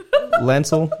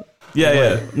Lancel.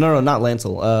 Yeah. No, not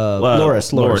Lancel.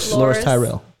 Loras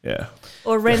Tyrell. Yeah.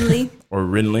 Or Renly. Or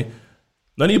Renly.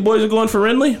 None of you boys are going for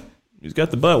Renly? He's got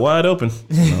the butt wide open.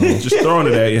 Just throwing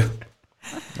it at you.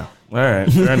 No. All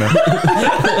right, fair enough.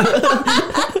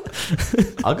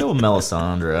 I'll go with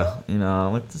Melisandre. You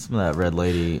know, like some of that red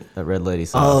lady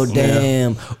sauce. Oh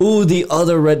damn! Ooh, the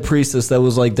other red priestess that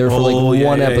was like there for like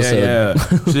one episode. Yeah.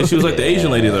 She was like the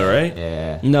Asian lady though, right?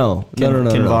 Yeah. No.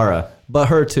 Kinvara. But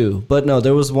her too. But no,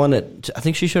 there was one at I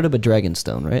think she showed up at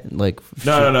Dragonstone, right? Like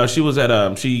No. She was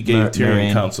at she gave Tyrion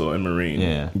Marine. counsel in Marine.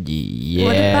 Yeah.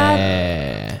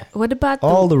 Yeah. What about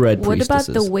all the red What about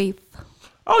priestesses? the waif?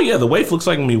 Oh yeah, the waif looks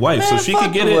like my wife, so she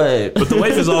could get the it. waif. But the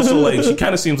waif is also like she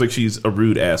kind of seems like she's a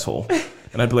rude asshole,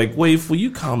 and I'd be like, waif, will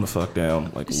you calm the fuck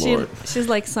down? Like, Lord, She's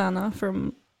like Sana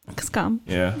from Scum.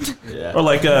 yeah. Or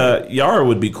like Yara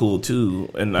would be cool too,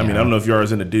 and I mean I don't know if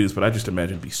Yara's into dudes, but I just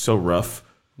imagine it'd be so rough.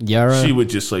 Yara. She would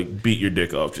just like beat your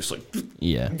dick off, just like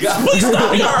Yeah. God, please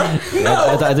stop, Yara.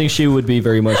 No. I think she would be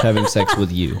very much having sex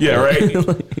with you. Yeah, right.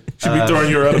 She'd be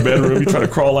throwing you out of bedroom. You trying to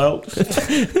crawl out.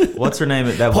 What's her name?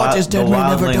 That What is dead may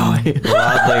never die. the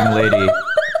wildling lady.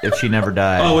 If she never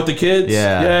died. Oh, with the kids?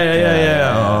 Yeah.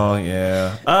 Yeah. Oh,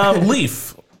 yeah.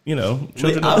 Leaf, you know.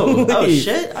 Children Oh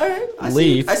shit! All right.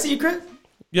 Leaf. I see you, Chris.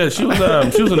 Yeah, she was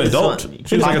an adult.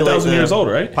 She was like 1,000 years old,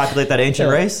 right? Populate that ancient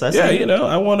race. I see. Yeah, you know,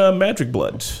 I want magic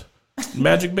blood.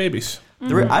 Magic babies.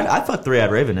 I fuck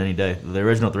Three-Eyed Raven any day. The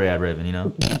original Three-Eyed Raven, you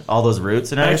know? All those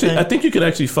roots and everything. Actually, I think you could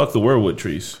actually fuck the werewood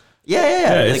trees.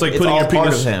 Yeah. It's like putting your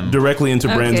penis directly into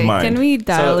Bran's mind. Can we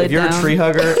dial So it if you're down? a tree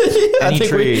hugger, any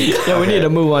tree. We need to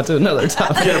move on to another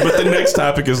topic. Yeah, but the next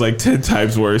topic is like 10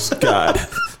 times worse. God.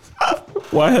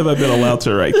 Why have I been allowed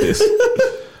to write this?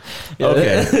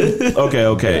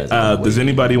 Okay. Does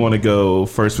anybody want to go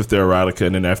first with the erotica,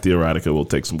 and then after the erotica, we'll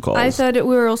take some calls? I thought we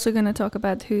were also going to talk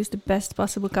about who's the best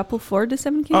possible couple for the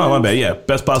Seven Kingdoms. Oh, my bad. Yeah,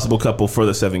 best possible couple for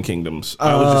the Seven Kingdoms.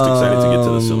 I was just excited to get to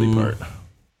the silly part.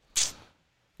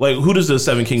 Like, who does the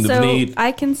Seven Kingdoms So need?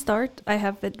 I can start. I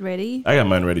have it ready. I got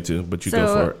mine ready too, but you go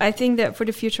for So it. I think that for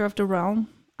the future of the realm,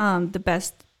 the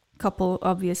best couple,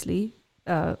 obviously,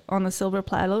 on the silver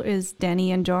platter is Dany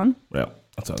and Jon. Yeah,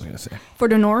 that's what I was gonna say. For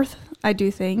the north, I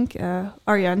do think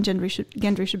Arya and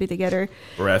Gendry should be together.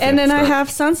 Baratheon And then I Stark. have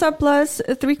Sansa plus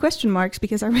 3 question marks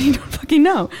because I really don't fucking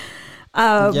know.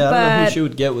 I don't know who But she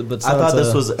would get with, but I thought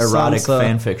this Sansa- was erotic Sansa-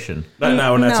 fan fiction. No,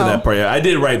 we're not to No. that part yet. I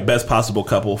did write best possible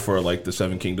couple for like the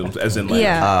Seven Kingdoms, as in like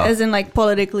yeah, as in like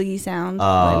politically sound,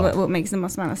 like what makes the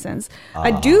most amount of sense.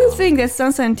 I do think that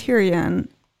Sansa and Tyrion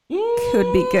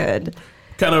could be good.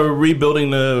 kind of rebuilding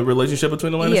the relationship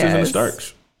between the Lannisters and the Yes.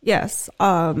 Starks. Yes,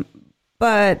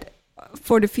 but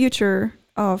for the future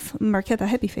of Marquetta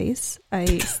Happyface,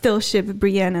 I still ship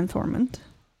Brienne and Thormund.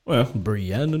 Well,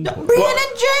 Brienne and Brienne and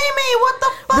Jamie, what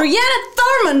the fuck? Brienne and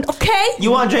Thormund, okay?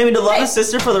 You want Jamie to love his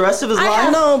sister for the rest of his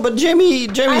life? No, but Jamie's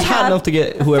hot have enough to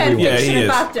get whoever he fan wants. yeah, he fiction is.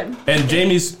 about them. And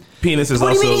Jamie's penis is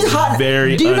What do you also mean he's hot?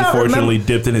 very Do you not unfortunately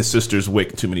dipped in his sister's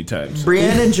wick too many times.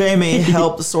 Brienne and Jamie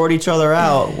helped sort each other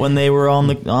out when they were on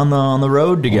the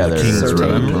road together. King's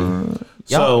Remember?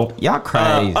 So, y'all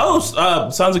crazy.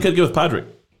 Sansa could get with Podrick.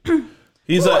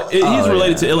 He's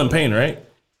related to Ilan Payne, right?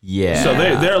 Yeah. So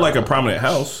they're like a prominent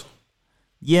house.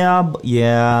 Yeah,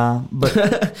 but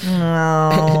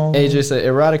no. AJ said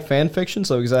erotic fan fiction,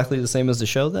 so exactly the same as the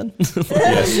show then?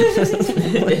 Yes.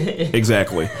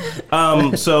 Exactly.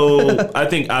 So I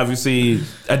think obviously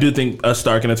I do think a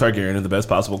Stark and a Targaryen are the best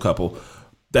possible couple.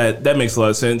 That makes a lot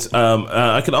of sense.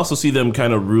 I could also see them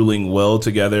kind of ruling well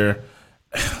together.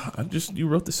 You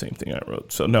wrote the same thing I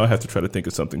wrote, so now I have to try to think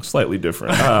of something slightly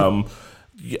different.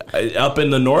 Up in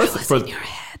the north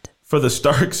for the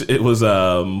Starks, it was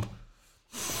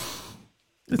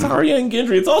it's Arya and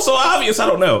Gendry. It's also obvious. I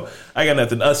don't know. I got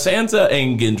nothing. Sansa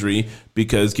and Gendry,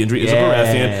 because Gendry is a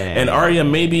Baratheon, and Arya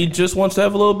maybe just wants to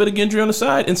have a little bit of Gendry on the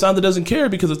side, and Sansa doesn't care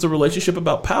because it's a relationship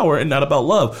about power and not about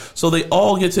love. So they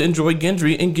all get to enjoy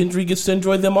Gendry, and Gendry gets to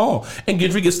enjoy them all. And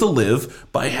Gendry gets to live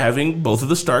by having both of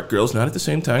the Stark girls, not at the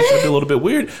same time, so it'd be a little bit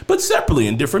weird, but separately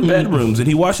in different bedrooms, and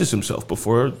he washes himself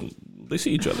before they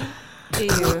see each other.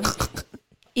 Ew.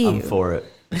 I'm for it.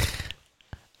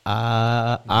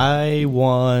 I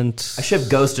want... I ship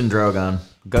Ghost and Drogon.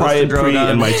 Ghost Pride, and Pre,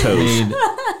 Drogon and my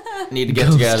toes. need to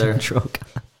get together.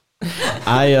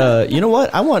 you know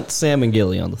what? I want Sam and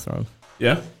Gilly on the throne.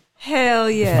 Yeah? Hell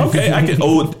yeah. Okay, I can.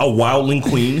 Oh, a wildling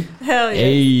queen. Hell yeah.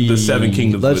 Hey, The Seven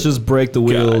Kingdoms Let's with- just break the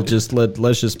wheel. God.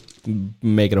 Let's just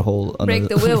make it a whole. Break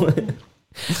the will.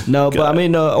 No, but God.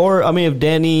 if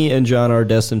Dany and Jon are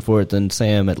destined for it, then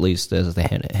Sam at least is the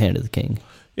hand of the king.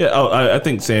 Yeah, I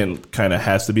think Sam kind of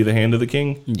has to be the hand of the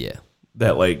king. Yeah,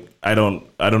 That like I don't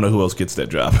know who else gets that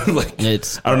job. Like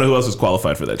it's. I don't know who else is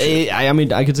qualified for that shit.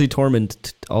 I could see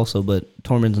Tormund also, but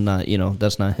Tormund's not.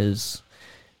 That's not his.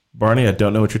 Barney, I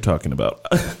don't know what you're talking about.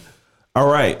 All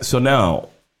right, so now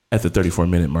at the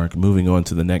 34-minute mark. Moving on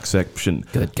to the next section.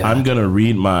 Good God. I'm going to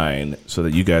read mine so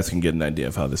that you guys can get an idea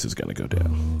of how this is going to go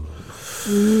down.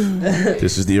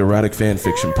 This is the erotic fan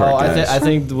fiction part, guys. I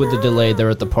think with the delay, they're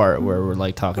at the part where we're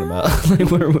like talking about.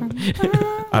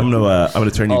 I'm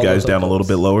gonna turn you All guys those down a little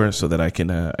vocals. bit lower so that I can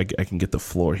I can get the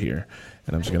floor here,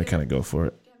 and I'm just gonna kind of go for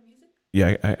it.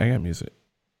 Yeah, I got music.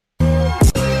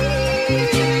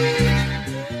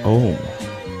 Oh,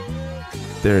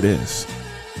 there it is.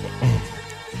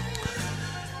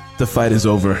 The fight is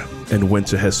over, and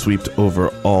winter has swept over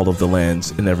all of the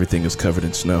lands, and everything is covered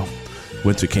in snow.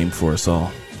 Winter came for us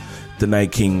all. The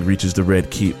Night King reaches the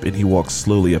Red Keep, and he walks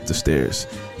slowly up the stairs.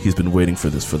 He's been waiting for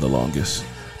this for the longest.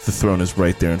 The throne is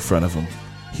right there in front of him.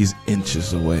 He's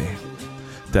inches away.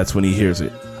 That's when he hears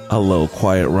it, a low,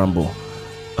 quiet rumble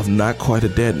of not quite a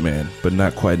dead man, but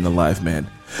not quite an alive man.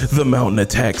 The mountain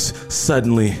attacks.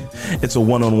 Suddenly, it's a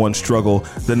one-on-one struggle.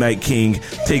 The Night King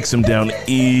takes him down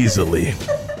easily.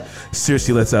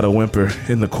 Cersei lets out a whimper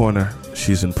in the corner.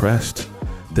 She's impressed.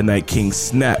 The Night King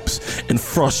snaps, and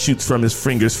frost shoots from his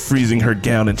fingers, freezing her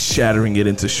gown and shattering it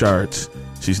into shards.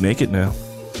 She's naked now,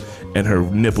 and her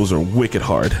nipples are wicked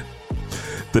hard.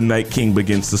 The Night King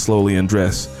begins to slowly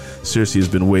undress. Cersei has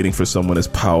been waiting for someone as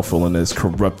powerful and as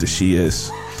corrupt as she is.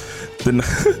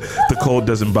 The cold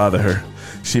doesn't bother her.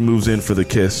 She moves in for the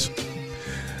kiss.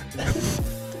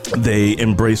 They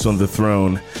embrace on the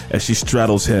throne as she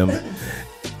straddles him.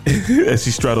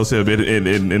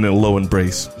 In a low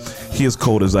embrace. He is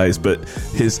cold as ice, but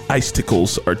his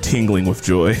icicles are tingling with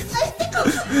joy.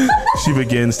 She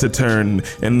begins to turn,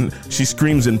 and she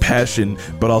screams in passion,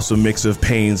 but also a mix of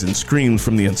pains and screams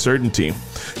from the uncertainty.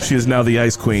 She is now the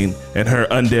Ice Queen, and her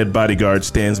undead bodyguard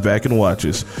stands back and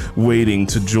watches, waiting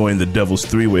to join the Devil's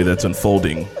Three-Way that's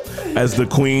unfolding. As the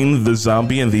Queen, the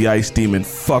zombie, and the Ice Demon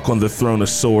fuck on the throne of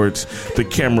swords, the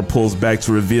camera pulls back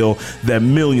to reveal that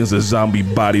millions of zombie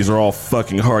bodies are all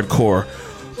fucking hardcore.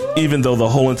 Even though the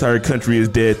whole entire country is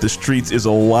dead, the streets is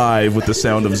alive with the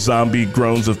sound of zombie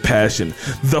groans of passion.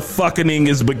 The fucking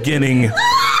is beginning,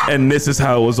 and this is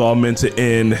how it was all meant to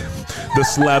end. The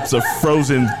slaps of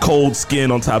frozen cold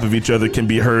skin on top of each other can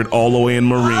be heard all the way in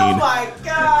Marine. Oh my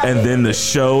God. And then the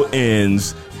show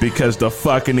ends because the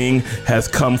fucking has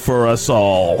come for us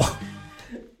all.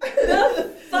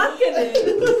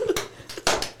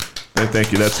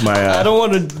 Thank you. That's my. I don't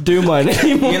want to do mine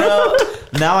anymore. You know,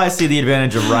 now I see the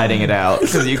advantage of writing it out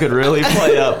because you could really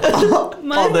play up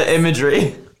all the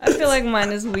imagery. I feel like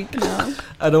mine is weak now.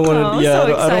 I don't want to.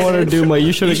 Oh, I don't want to do my.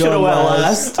 You should have gone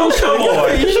last. Oh, come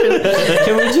on.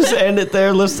 Can we just end it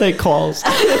there? Let's take calls.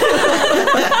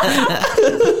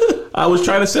 I was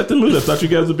trying to set the mood. I thought you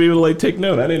guys would be able to like take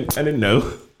note. I didn't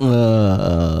know. Well,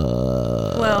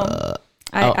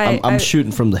 I'm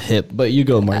shooting from the hip, but you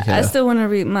go, Mark. I still want to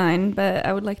read mine, but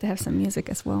I would like to have some music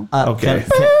as well. Okay.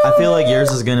 I feel like yours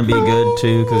is gonna be good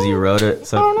too because you wrote it.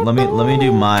 So let me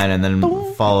do mine and then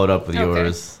follow it up with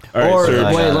yours. All right, Or sir.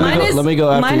 wait, let me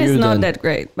go after mine you. is not then. that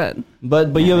great, but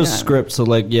But you have a script, so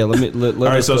like yeah. Let All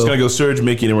right, us so it's gonna go Serge,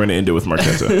 Mickey, and we're gonna end it with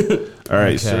Marquetta. All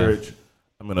right, Serge.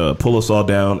 I'm gonna pull us all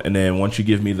down, and then once you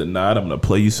give me the nod, I'm gonna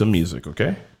play you some music.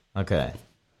 Okay. Okay.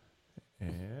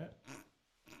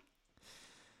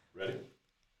 Ready?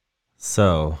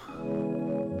 So,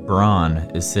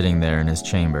 Bronn is sitting there in his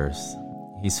chambers.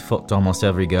 He's fucked almost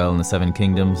every girl in the Seven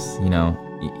Kingdoms. You know,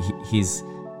 he's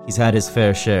had his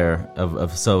fair share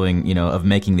of sowing, you know, of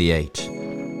making the eight.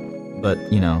 But,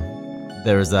 you know,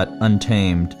 there is that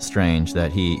untamed strange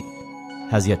that he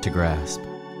has yet to grasp.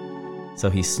 So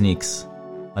he sneaks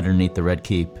underneath the Red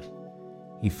Keep.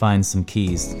 He finds some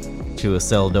keys to a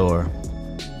cell door,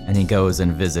 and he goes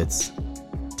and visits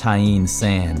Tyene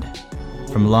Sand.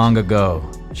 From long ago,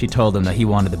 she told him that he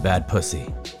wanted the bad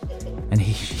pussy. And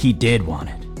he did want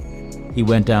it. He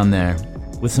went down there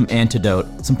with some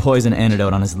poison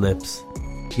antidote on his lips.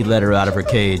 He let her out of her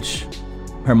cage,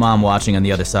 her mom watching on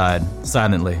the other side,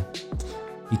 silently.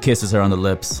 He kisses her on the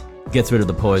lips, gets rid of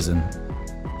the poison.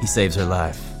 He saves her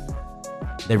life.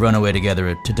 They run away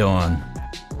together to Dorne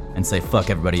and say fuck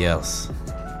everybody else.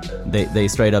 They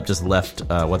straight up just left,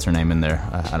 what's her name in there?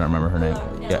 I don't remember her name.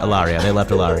 Yeah, Ilaria. They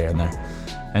left Ilaria in there.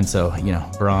 And so, you know,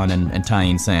 Bronn and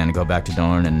Tyene Sand go back to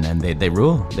Dorne and they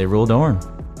rule. They rule Dorne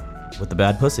with the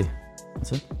bad pussy.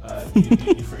 That's it.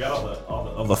 You forgot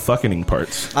all the fucking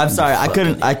parts. I'm sorry, I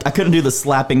couldn't do the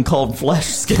slapping cold flesh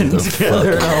skin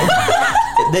together. No.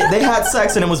 They had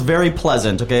sex and it was very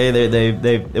pleasant. Okay,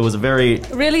 it was very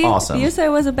really awesome. You said it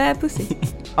was a bad pussy.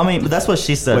 I mean, but that's what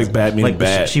she says. Like bad meaning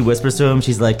bad. She whispers to him.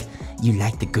 She's like, "You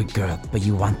like the good girl, but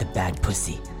you want the bad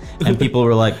pussy." And people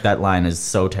were like, that line is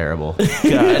so terrible.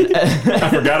 God. I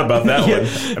forgot about that one.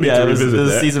 I need to it was revisit the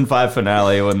that. season 5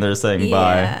 finale when they're saying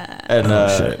bye.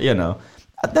 And, you know,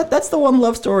 that's the one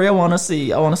love story I want to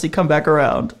see. I want to see come back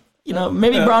around. You know,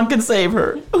 maybe Bronn can save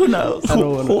her. Who knows? I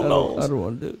don't knows?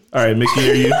 want to do it. All right, Mickey,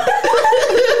 are you?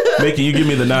 Mickey, you give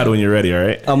me the nod when you're ready, all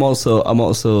right? I'm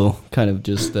also kind of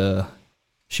just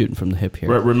shooting from the hip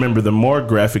here. Remember, the more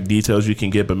graphic details you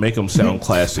can get, but make them sound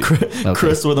classy. Okay.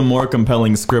 Chris with a more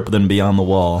compelling script than Beyond the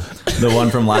Wall. The one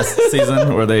from last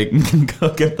season where they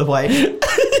go get the wife.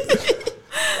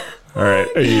 All right,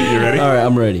 are you ready? All right,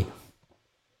 I'm ready.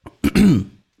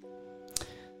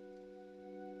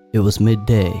 It was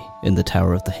midday in the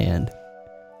Tower of the Hand.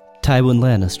 Tywin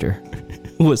Lannister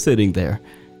was sitting there,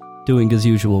 doing his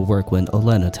usual work when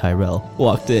Olenna Tyrell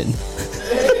walked in.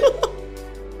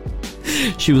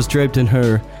 She was draped in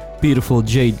her beautiful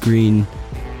jade green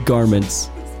garments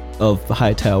of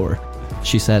High Tower.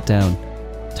 She sat down.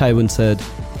 Tywin said,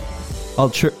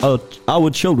 our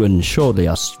children surely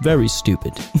are very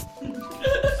stupid.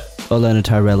 Olenna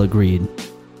Tyrell agreed.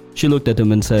 She looked at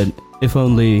him and said, if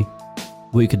only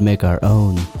we could make our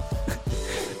own.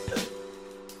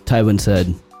 Tywin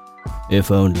said, if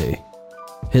only.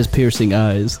 His piercing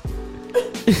eyes.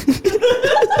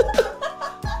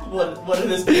 What are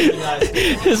his piercing eyes?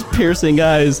 His piercing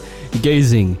eyes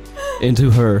gazing into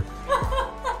her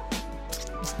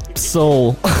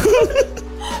soul.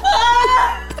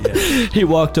 He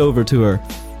walked over to her.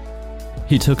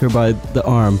 He took her by the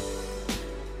arm.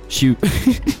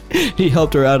 He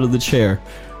helped her out of the chair.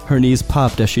 Her knees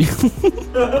popped as she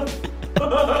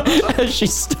as she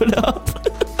stood up.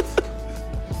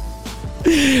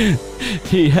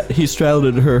 He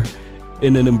straddled her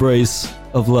in an embrace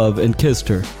of love and kissed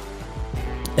her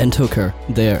and took her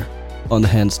there on the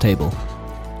Hand's table.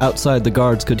 Outside, the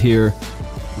guards could hear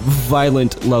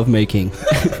violent lovemaking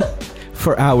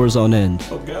for hours on end.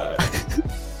 Oh, God.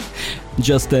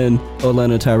 Just then,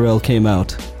 Olenna Tyrell came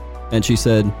out, and she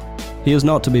said, he is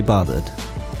not to be bothered,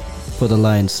 for the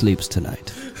lion sleeps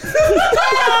tonight.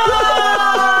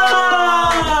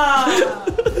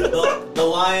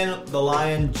 The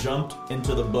lion jumped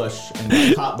into the bush and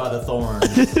got caught by the thorn.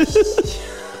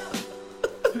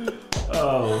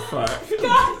 Oh, fuck.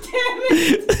 God damn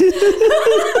it!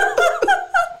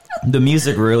 The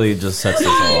music really just sets this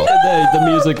all. The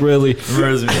music really...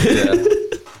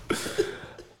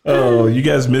 Oh, you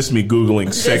guys missed me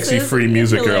Googling sexy free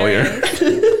music earlier.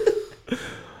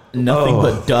 Nothing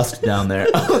but dust down there.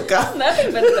 Oh, God.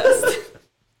 Nothing but dust.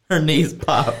 Her knees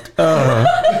popped.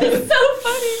 It's so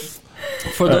funny.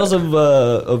 For those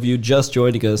of you just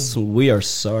joining us, we are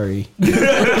sorry.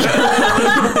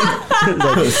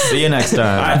 See you next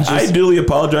time. I duly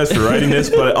apologize for writing this,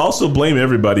 but I also blame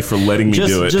everybody for letting me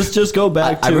do it. Just go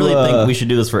back to... I really think we should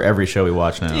do this for every show we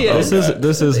watch now. Yeah.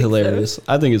 This is hilarious. So.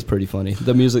 I think it's pretty funny.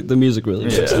 The music really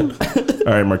makes it.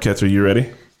 All right, Marquette, are you ready?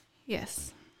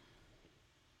 Yes.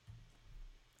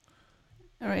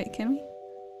 All right, Kimmy.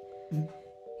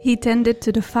 He tended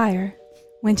to the fire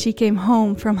when she came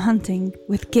home from hunting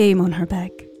with game on her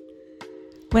back.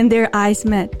 When their eyes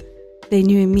met, they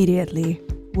knew immediately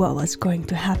what was going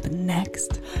to happen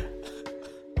next.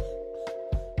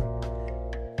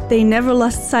 They never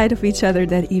lost sight of each other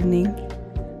that evening.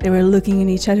 They were looking in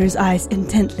each other's eyes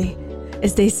intently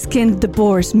as they skinned the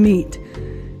boar's meat,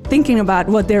 thinking about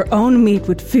what their own meat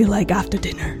would feel like after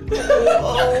dinner.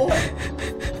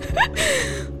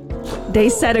 They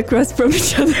sat across from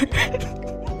each other.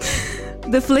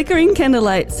 The flickering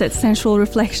candlelight set sensual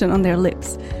reflection on their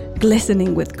lips,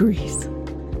 glistening with grease.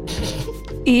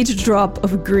 Each drop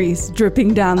of grease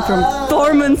dripping down from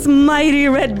Tormund's mighty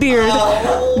red beard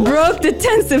broke the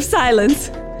tensive silence.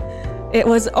 It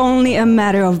was only a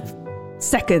matter of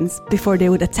seconds before they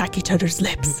would attack each other's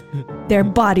lips, their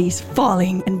bodies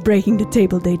falling and breaking the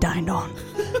table they dined on.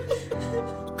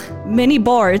 Many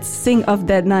bards sing of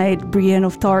that night Brienne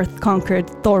of Tarth conquered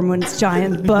Tormund's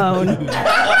giant bone.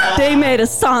 They made a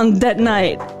song that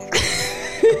night.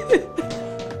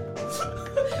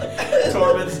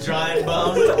 Tormund's giant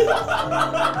bone.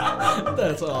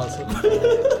 That's awesome.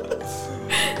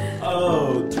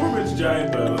 Oh, Tormund's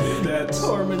giant bone.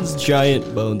 Tormund's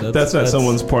giant bone. That's not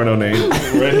someone's porno name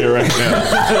right here, right now.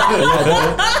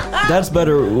 That's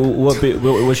better.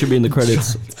 What should be in the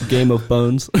credits? Game of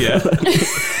Bones. Yeah.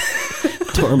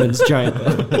 Tormund's giant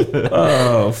bone.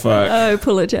 Oh, fuck. I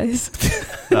apologize.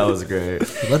 That was great.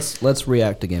 Let's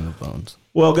react to Game of Bones.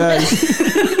 Well, guys,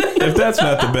 if that's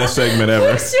not the best segment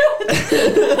ever,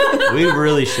 We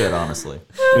really should, honestly.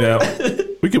 yeah.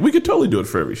 We could totally do it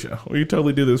for every show. We could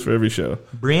totally do this for every show.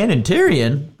 Brienne and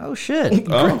Tyrion. Oh shit.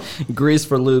 Grease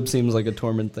for lube seems like a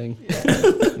Tormund thing.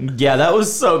 Yeah, that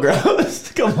was so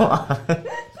gross. Come on.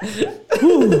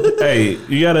 Hey,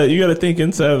 you gotta think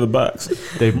inside of the box.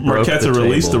 They broke the Marquetta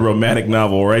released a table. romantic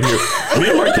novel right here. Me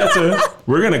and Marquetta,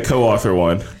 we're gonna co-author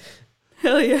one.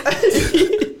 Hell yeah.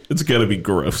 It's gonna be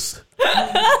gross.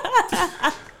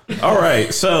 All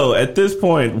right, so at this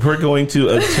point, we're going to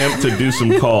attempt to do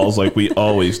some calls like we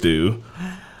always do.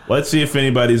 Let's see if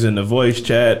anybody's in the voice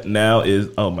chat. Now is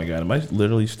oh my god, am I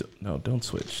literally still? No, don't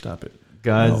switch. Stop it,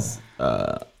 Guys,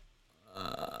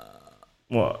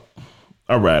 What?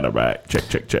 All right.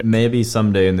 Check. maybe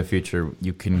someday in the future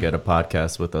you can get a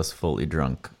podcast with us fully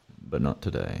drunk, but not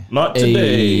today. Not today.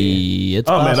 Hey, it's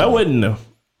Oh man, I possible. wouldn't.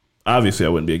 Obviously, I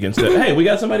wouldn't be against it. Hey, we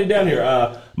got somebody down here.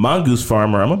 Mongoose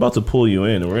Farmer. I'm about to pull you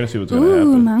in, and we're gonna see what's gonna Ooh,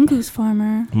 happen. mongoose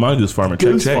farmer. Mongoose Farmer.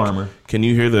 Goose check. Farmer. Can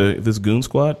you hear this goon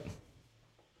squad?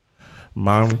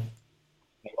 Hello?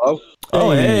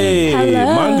 Oh, hey,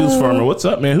 Hello. Mongoose Farmer. What's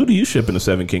up, man? Who do you ship in the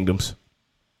Seven Kingdoms?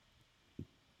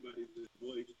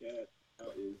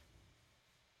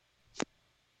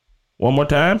 One more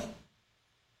time.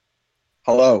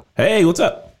 Hello? Hey, what's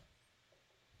up?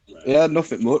 Yeah,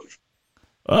 nothing much.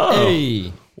 Oh,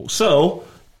 Hey. so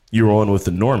you're on with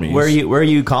the normies. Where are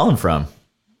you calling from?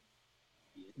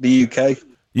 The UK.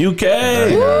 UK.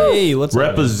 Hey, what's up?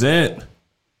 Represent.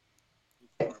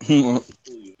 So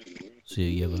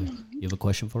you have a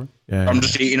question for him? Yeah. I'm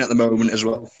just eating at the moment as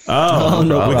well. Oh,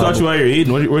 no we problem. caught you while you're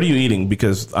eating. What are you eating?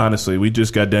 Because honestly, we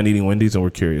just got done eating Wendy's and we're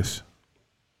curious.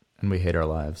 And we hate our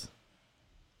lives.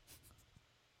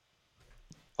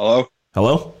 Hello?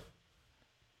 Hello?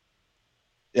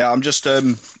 Yeah, I'm just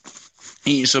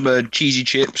eating some cheesy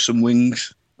chips, some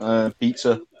wings,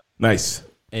 pizza. Nice.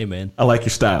 Hey, man. I like your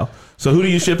style. So who do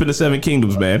you ship in the Seven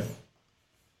Kingdoms, man?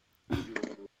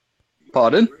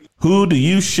 Pardon? Who do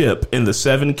you ship in the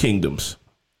Seven Kingdoms?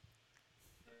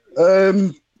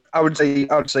 I would say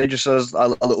just as a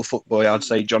little fuckboy, I'd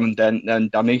say John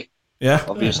and Danny, Yeah?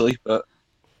 obviously. But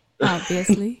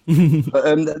Obviously.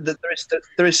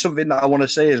 there is something that I want to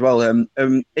say as well. I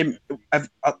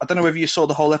don't know whether you saw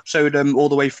the whole episode all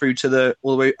the way through to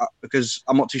because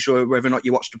I'm not too sure whether or not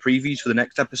you watched the previews for the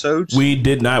next episodes. We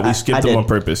did not. We skipped I them did. on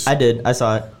purpose. I did. I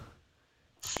saw it.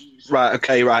 Right.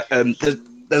 Okay. Right.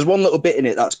 There's one little bit in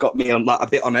it that's got me on like a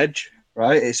bit on edge.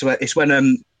 Right. It's when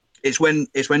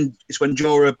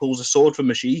Jorah pulls a sword from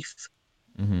a sheath,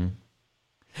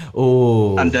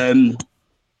 Oh. and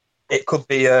it could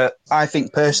be. I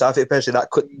think personally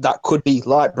that could be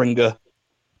Lightbringer.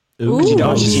 Ooh. You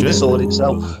don't actually see the shit. sword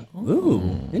itself. Ooh,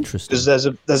 interesting. Because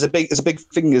there's a big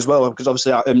thing as well. Because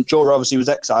obviously, Jorah obviously was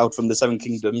exiled from the Seven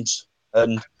Kingdoms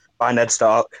and by Ned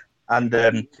Stark, and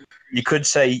you could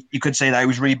say that he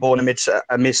was reborn amidst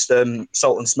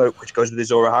salt and smoke, which goes with the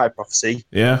Azor Ahai prophecy.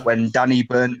 Yeah? When Dany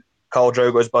burned Khal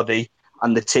Drogo's body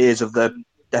and the tears of the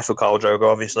death of Khal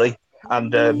Drogo, obviously.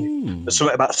 And there's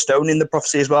something about stone in the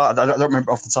prophecy as well. I don't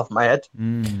remember off the top of my head.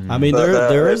 I mean, But,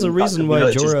 there is a reason why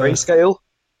it's just Jorah. grayscale.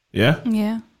 Yeah?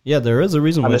 Yeah. Yeah, there is a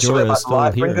reason And why there's something Jorah about is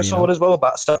the still here. Lightbringer sword as well,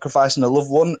 about sacrificing a loved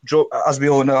one. As we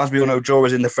all know,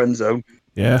 Jorah's in the friend zone,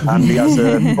 Yeah? and he has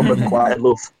a unrequited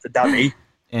love for Dany.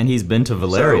 And he's been to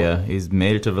Valeria. He's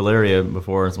made it to Valeria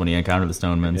before. It's when he encountered the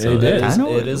Stonemen. So he did. it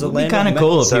It is a would be land kind of of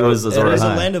cool if he So was It Azor is a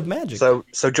Ahai. land of magic. So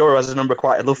Jorah has an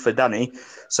unrequited love for Dany.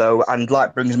 So and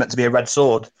Lightbringer's meant to be a red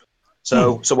sword.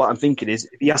 So what I'm thinking is,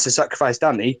 if he has to sacrifice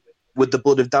Dany, would the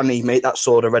blood of Dany make that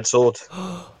sword a red sword?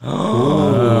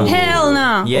 Hell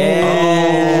no.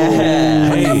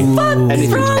 Yeah. Anything's What's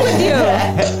wrong with you?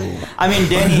 I mean,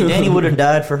 Dany would have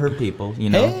died for her people, you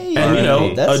know. Hey, And, you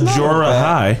know, that's not Jorah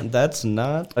bad. High. That's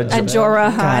not A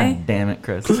Jorah High. God damn it,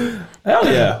 Chris. Hell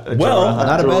yeah. Well,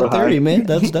 not a bad theory, man.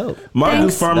 That's dope.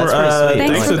 Mongoose Thanks. Farmer, That's pretty sweet.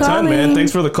 thanks Thanks a for ton, man. calling.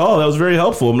 Thanks for the call. That was very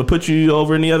helpful. I'm going to put you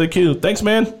over in the other queue. Thanks,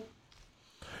 man.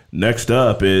 Next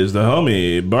up is the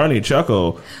homie, Barney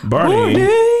Chuckle. Barney,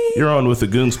 you're on with the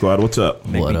Goon Squad. What's up?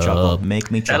 Make What me chuckle. up? Make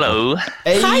me chuckle. Hello.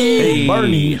 Hey,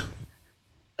 Barney.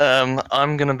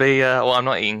 I'm gonna be. I'm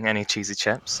not eating any cheesy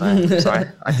chips. So sorry,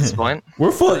 I disappoint.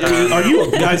 We're full. Are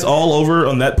you guys all over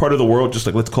on that part of the world? Just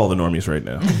like, let's call the normies right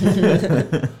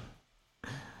now.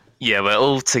 Yeah, we're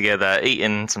all together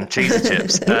eating some cheesy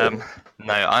chips. No,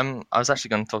 I was actually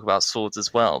going to talk about swords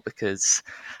as well because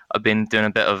I've been doing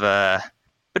a bit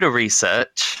of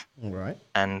research right.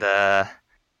 and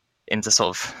into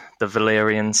sort of the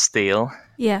Valyrian steel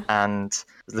Yeah. and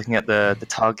looking at the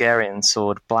Targaryen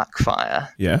sword Blackfire.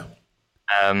 Yeah.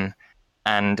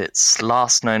 And its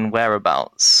last known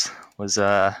whereabouts was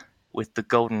with the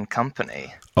Golden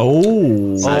Company.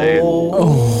 Oh,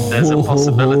 So there's a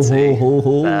possibility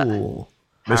that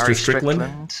Mr. Harry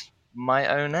Strickland? might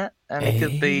own it, and he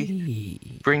could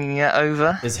be bringing it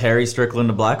over. Is Harry Strickland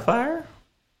a Blackfire?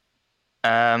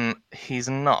 He's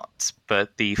not,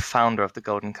 but the founder of the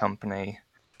Golden Company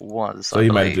was. So I he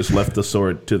might have believe. just left the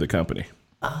sword to the company.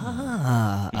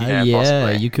 Yeah, yeah,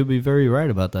 possibly. you could be very right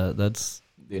about that. That's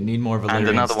They need more Valyrian And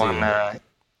another steel. one,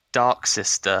 Dark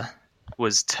Sister,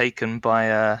 was taken by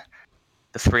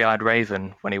the Three-Eyed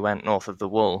Raven when he went north of the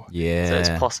Wall. Yeah. So it's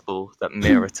possible that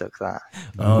Mira took that.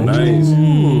 Oh, nice.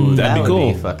 Ooh, That'd that be would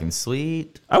cool. be fucking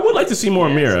sweet. I would like to see more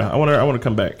Mira. I want to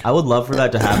come back. I would love for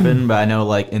that to happen, but I know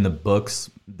like in the books,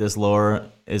 this lore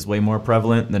is way more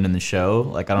prevalent than in the show.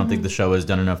 Like I don't think the show has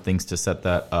done enough things to set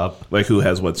that up. Like who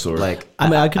has what sword? Like I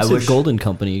mean, I could see wish- Golden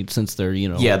Company since they're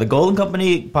Yeah, the Golden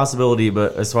Company possibility,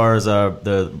 but as far as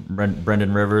the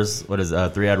Brendan Rivers,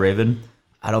 Three-Eyed Raven,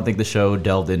 I don't think the show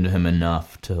delved into him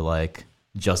enough to like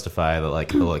justify that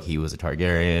like oh, like he was a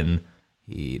Targaryen.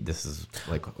 This is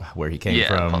like where he came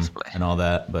from possibly. and all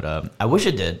that. But I wish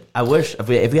it did. I wish if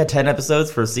we had 10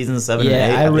 episodes for season 7 and 8,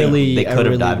 Yeah, I think really, they could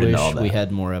have dived wish into all that. we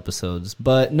had more episodes.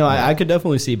 But no, I could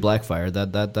definitely see Blackfire.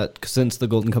 That since the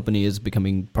Golden Company is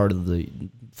becoming part of the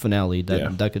finale,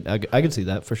 I could see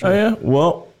that for sure. Oh yeah.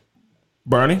 Well,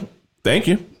 Barney, thank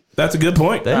you. That's a good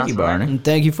point. Thank you, Barney. And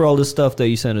thank you for all this stuff that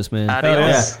you sent us, man.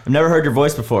 Adios. Yeah, I've never heard your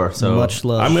voice before, so Much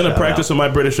love. I'm gonna practice on my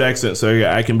British accent so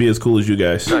I can be as cool as you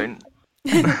guys. Don't.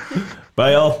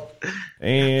 Bye, y'all.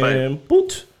 And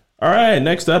boot. All right.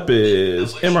 Next up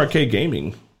is MRK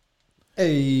Gaming.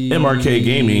 Hey, MRK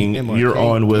Gaming. MRK You're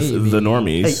on with Gaming. the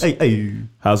normies. hey.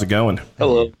 How's it going?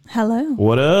 Hello. Hello.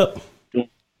 What up?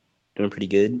 Doing pretty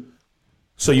good.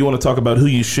 So you want to talk about who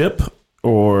you ship,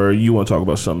 or you want to talk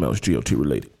about something else GOT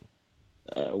related?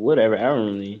 Whatever. I don't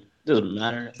really. Doesn't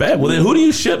matter. Bad. Well, then who do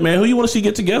you ship, man? Who you want to see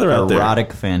get together out there?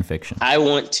 Erotic fan fiction. I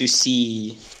want to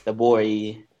see the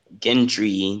boy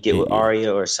Gendry get with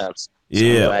Arya or Sansa.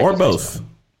 Yeah, or both.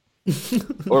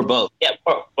 Or both. Yeah,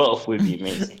 both would be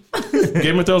amazing.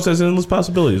 Game of Thrones has endless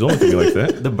possibilities. Only thing like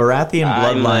that. The Baratheon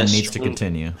I'm bloodline a needs to strong-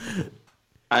 continue.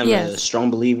 I'm Yes. a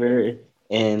strong believer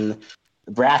in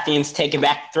the Baratheons taking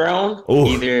back the throne. Ooh.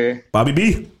 Either Bobby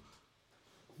B.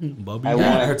 I I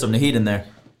want, heard some heat in there.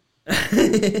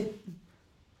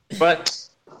 but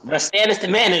Stannis the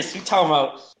Menace, you talking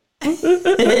about? God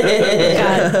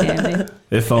damn it.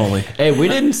 If only. Hey, we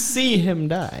didn't see him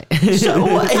die.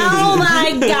 Oh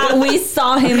my God, we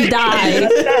saw him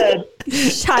die.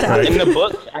 Shut up. In the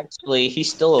book, actually,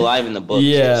 he's still alive in the book.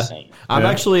 Yeah. Just saying.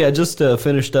 I just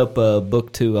finished up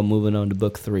book 2. I'm moving on to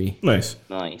book 3. Nice.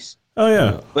 Nice. Oh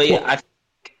yeah. But yeah, I think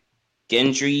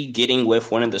Gendry getting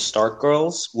with one of the Stark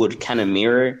girls would kind of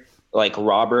mirror like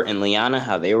Robert and Lyanna,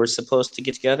 how they were supposed to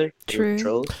get together. They were True.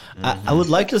 betrothed. I would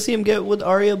like to see him get with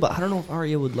Arya, but I don't know if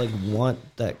Arya would like want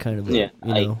that kind of. Yeah,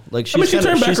 like I mean, she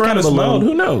turned back around and smiled.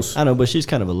 Who knows? I know, but she's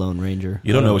kind of a lone ranger.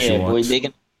 You don't know what she Yeah, boy, wants. they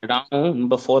can down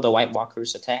before the White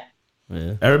Walkers attack.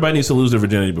 Yeah. Everybody needs to lose their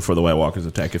virginity before the White Walkers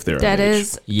attack if they're That of age.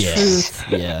 is Yes.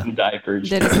 truth. Yeah. Diapers.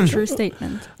 That is a true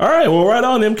statement. All right. Well, right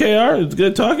on, MKR. It's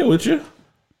good talking with you.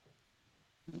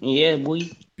 Yeah, boy.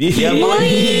 Yeah,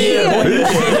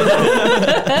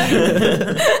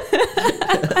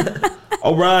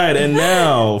 All right, and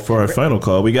now for our final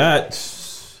call, we got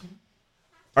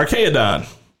Archaeodon.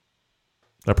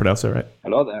 Did I pronounce that right?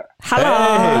 Hello there.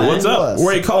 Hey, what's up? Where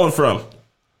are you calling from?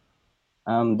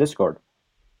 Discord.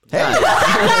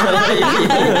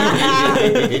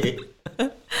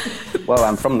 Well,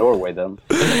 I'm from Norway then.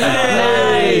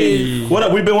 Hey, what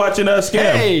up? We've been watching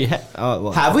Scam. Hey.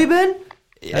 Have we been?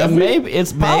 Maybe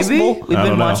it's possible. Maybe we've I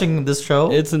don't been know. watching this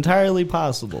show. It's entirely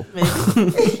possible.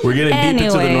 We're getting deep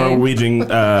into the Anyway.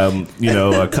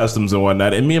 Norwegian, customs and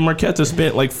whatnot. And me and Marquetta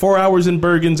spent like 4 hours in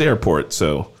Bergen's airport,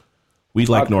 so we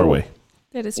like Oh, cool. Norway.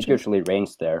 That is It true. usually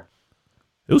rains there.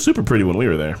 It was super pretty when we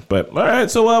were there. But all right,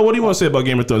 so what do you want to say about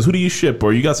Game of Thrones? Who do you ship,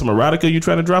 or you got some erotica you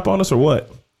trying to drop on us, or what?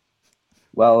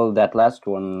 Well, that last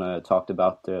one talked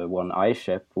about the one I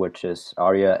ship, which is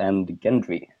Arya and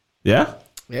Gendry. Yeah.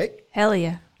 Hell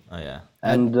yeah. Oh yeah.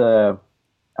 And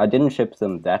I didn't ship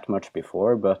them that much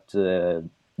before, but the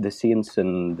scenes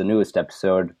in the newest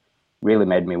episode really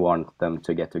made me want them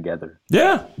to get together.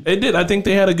 Yeah, it did. I think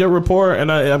they had a good rapport, and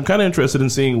I'm kind of interested in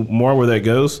seeing more where that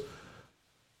goes.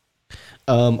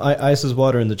 Ice's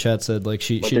Water in the chat said like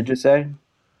What did you say?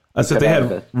 I said they Come out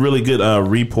had of it. really good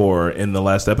rapport in the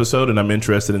last episode, and I'm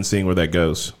interested in seeing where that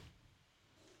goes.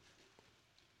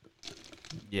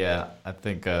 Yeah, I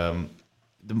think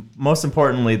most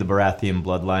importantly, the Baratheon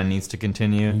bloodline needs to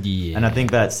continue. Yeah. And I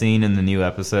think that scene in the new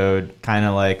episode kind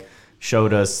of like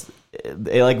showed us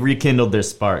it like rekindled their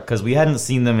spark because we hadn't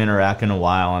seen them interact in a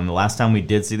while, and the last time we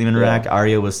did see them interact,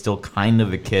 Arya was still kind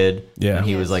of a kid, and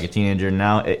he was like a teenager.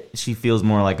 Now she feels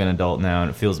more like an adult now, and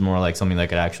it feels more like something that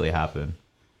could actually happen.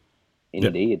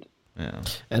 Indeed. Yeah.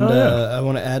 And I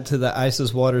want to add to that.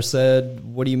 Isis Water said,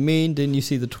 "What do you mean? Didn't you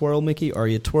see the twirl, Mickey?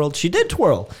 Arya twirled. She did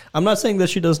twirl. I'm not saying that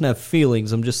she doesn't have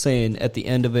feelings. I'm just saying at the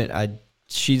end of it,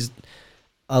 she's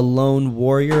a lone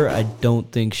warrior. I don't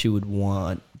think she would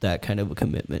want that kind of a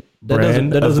commitment. That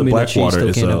doesn't mean that she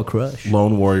still can't have a crush.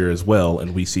 Lone warrior as well,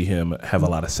 and we see him have a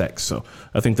lot of sex. So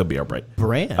I think they'll be all right.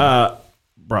 Bran.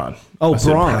 Braun. Oh,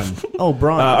 Braun. Oh,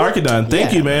 Braun. Archidon,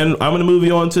 thank you, man. I'm going to move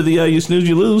you on to the you snooze,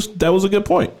 you lose. That was a good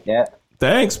point. Yeah.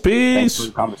 Thanks. Peace. Thanks for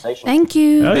the conversation. Thank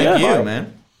you. Thank you,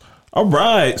 man. All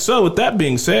right. So with that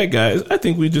being said, guys, I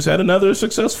think we just had another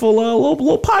successful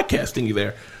little podcast thingy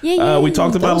there. Yeah. We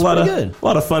talked about a lot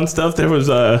of fun stuff. There was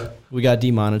we got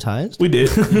demonetized. We did.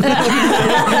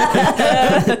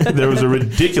 There was a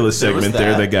ridiculous segment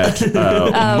there that got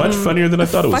much funnier than I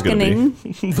thought it was going to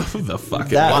be. The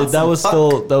fucking that was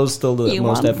still the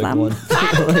most epic one.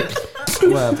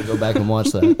 We'll have to go back and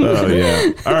watch that. Oh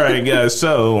yeah. All right, guys.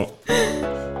 So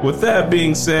with that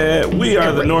being said, we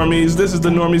are the Normies. This is the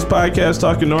Normies podcast,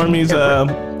 talking Normies.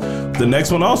 The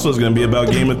next one also is going to be about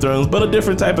Game of Thrones, but a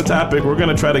different type of topic. We're going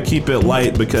to try to keep it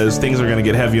light because things are going to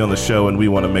get heavy on the show, and we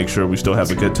want to make sure we still have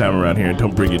a good time around here and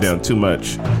don't bring you down too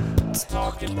much.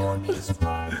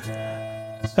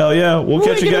 Hell yeah. We'll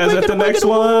catch you guys at the next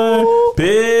one.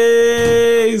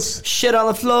 Peace. Shit on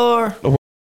the floor.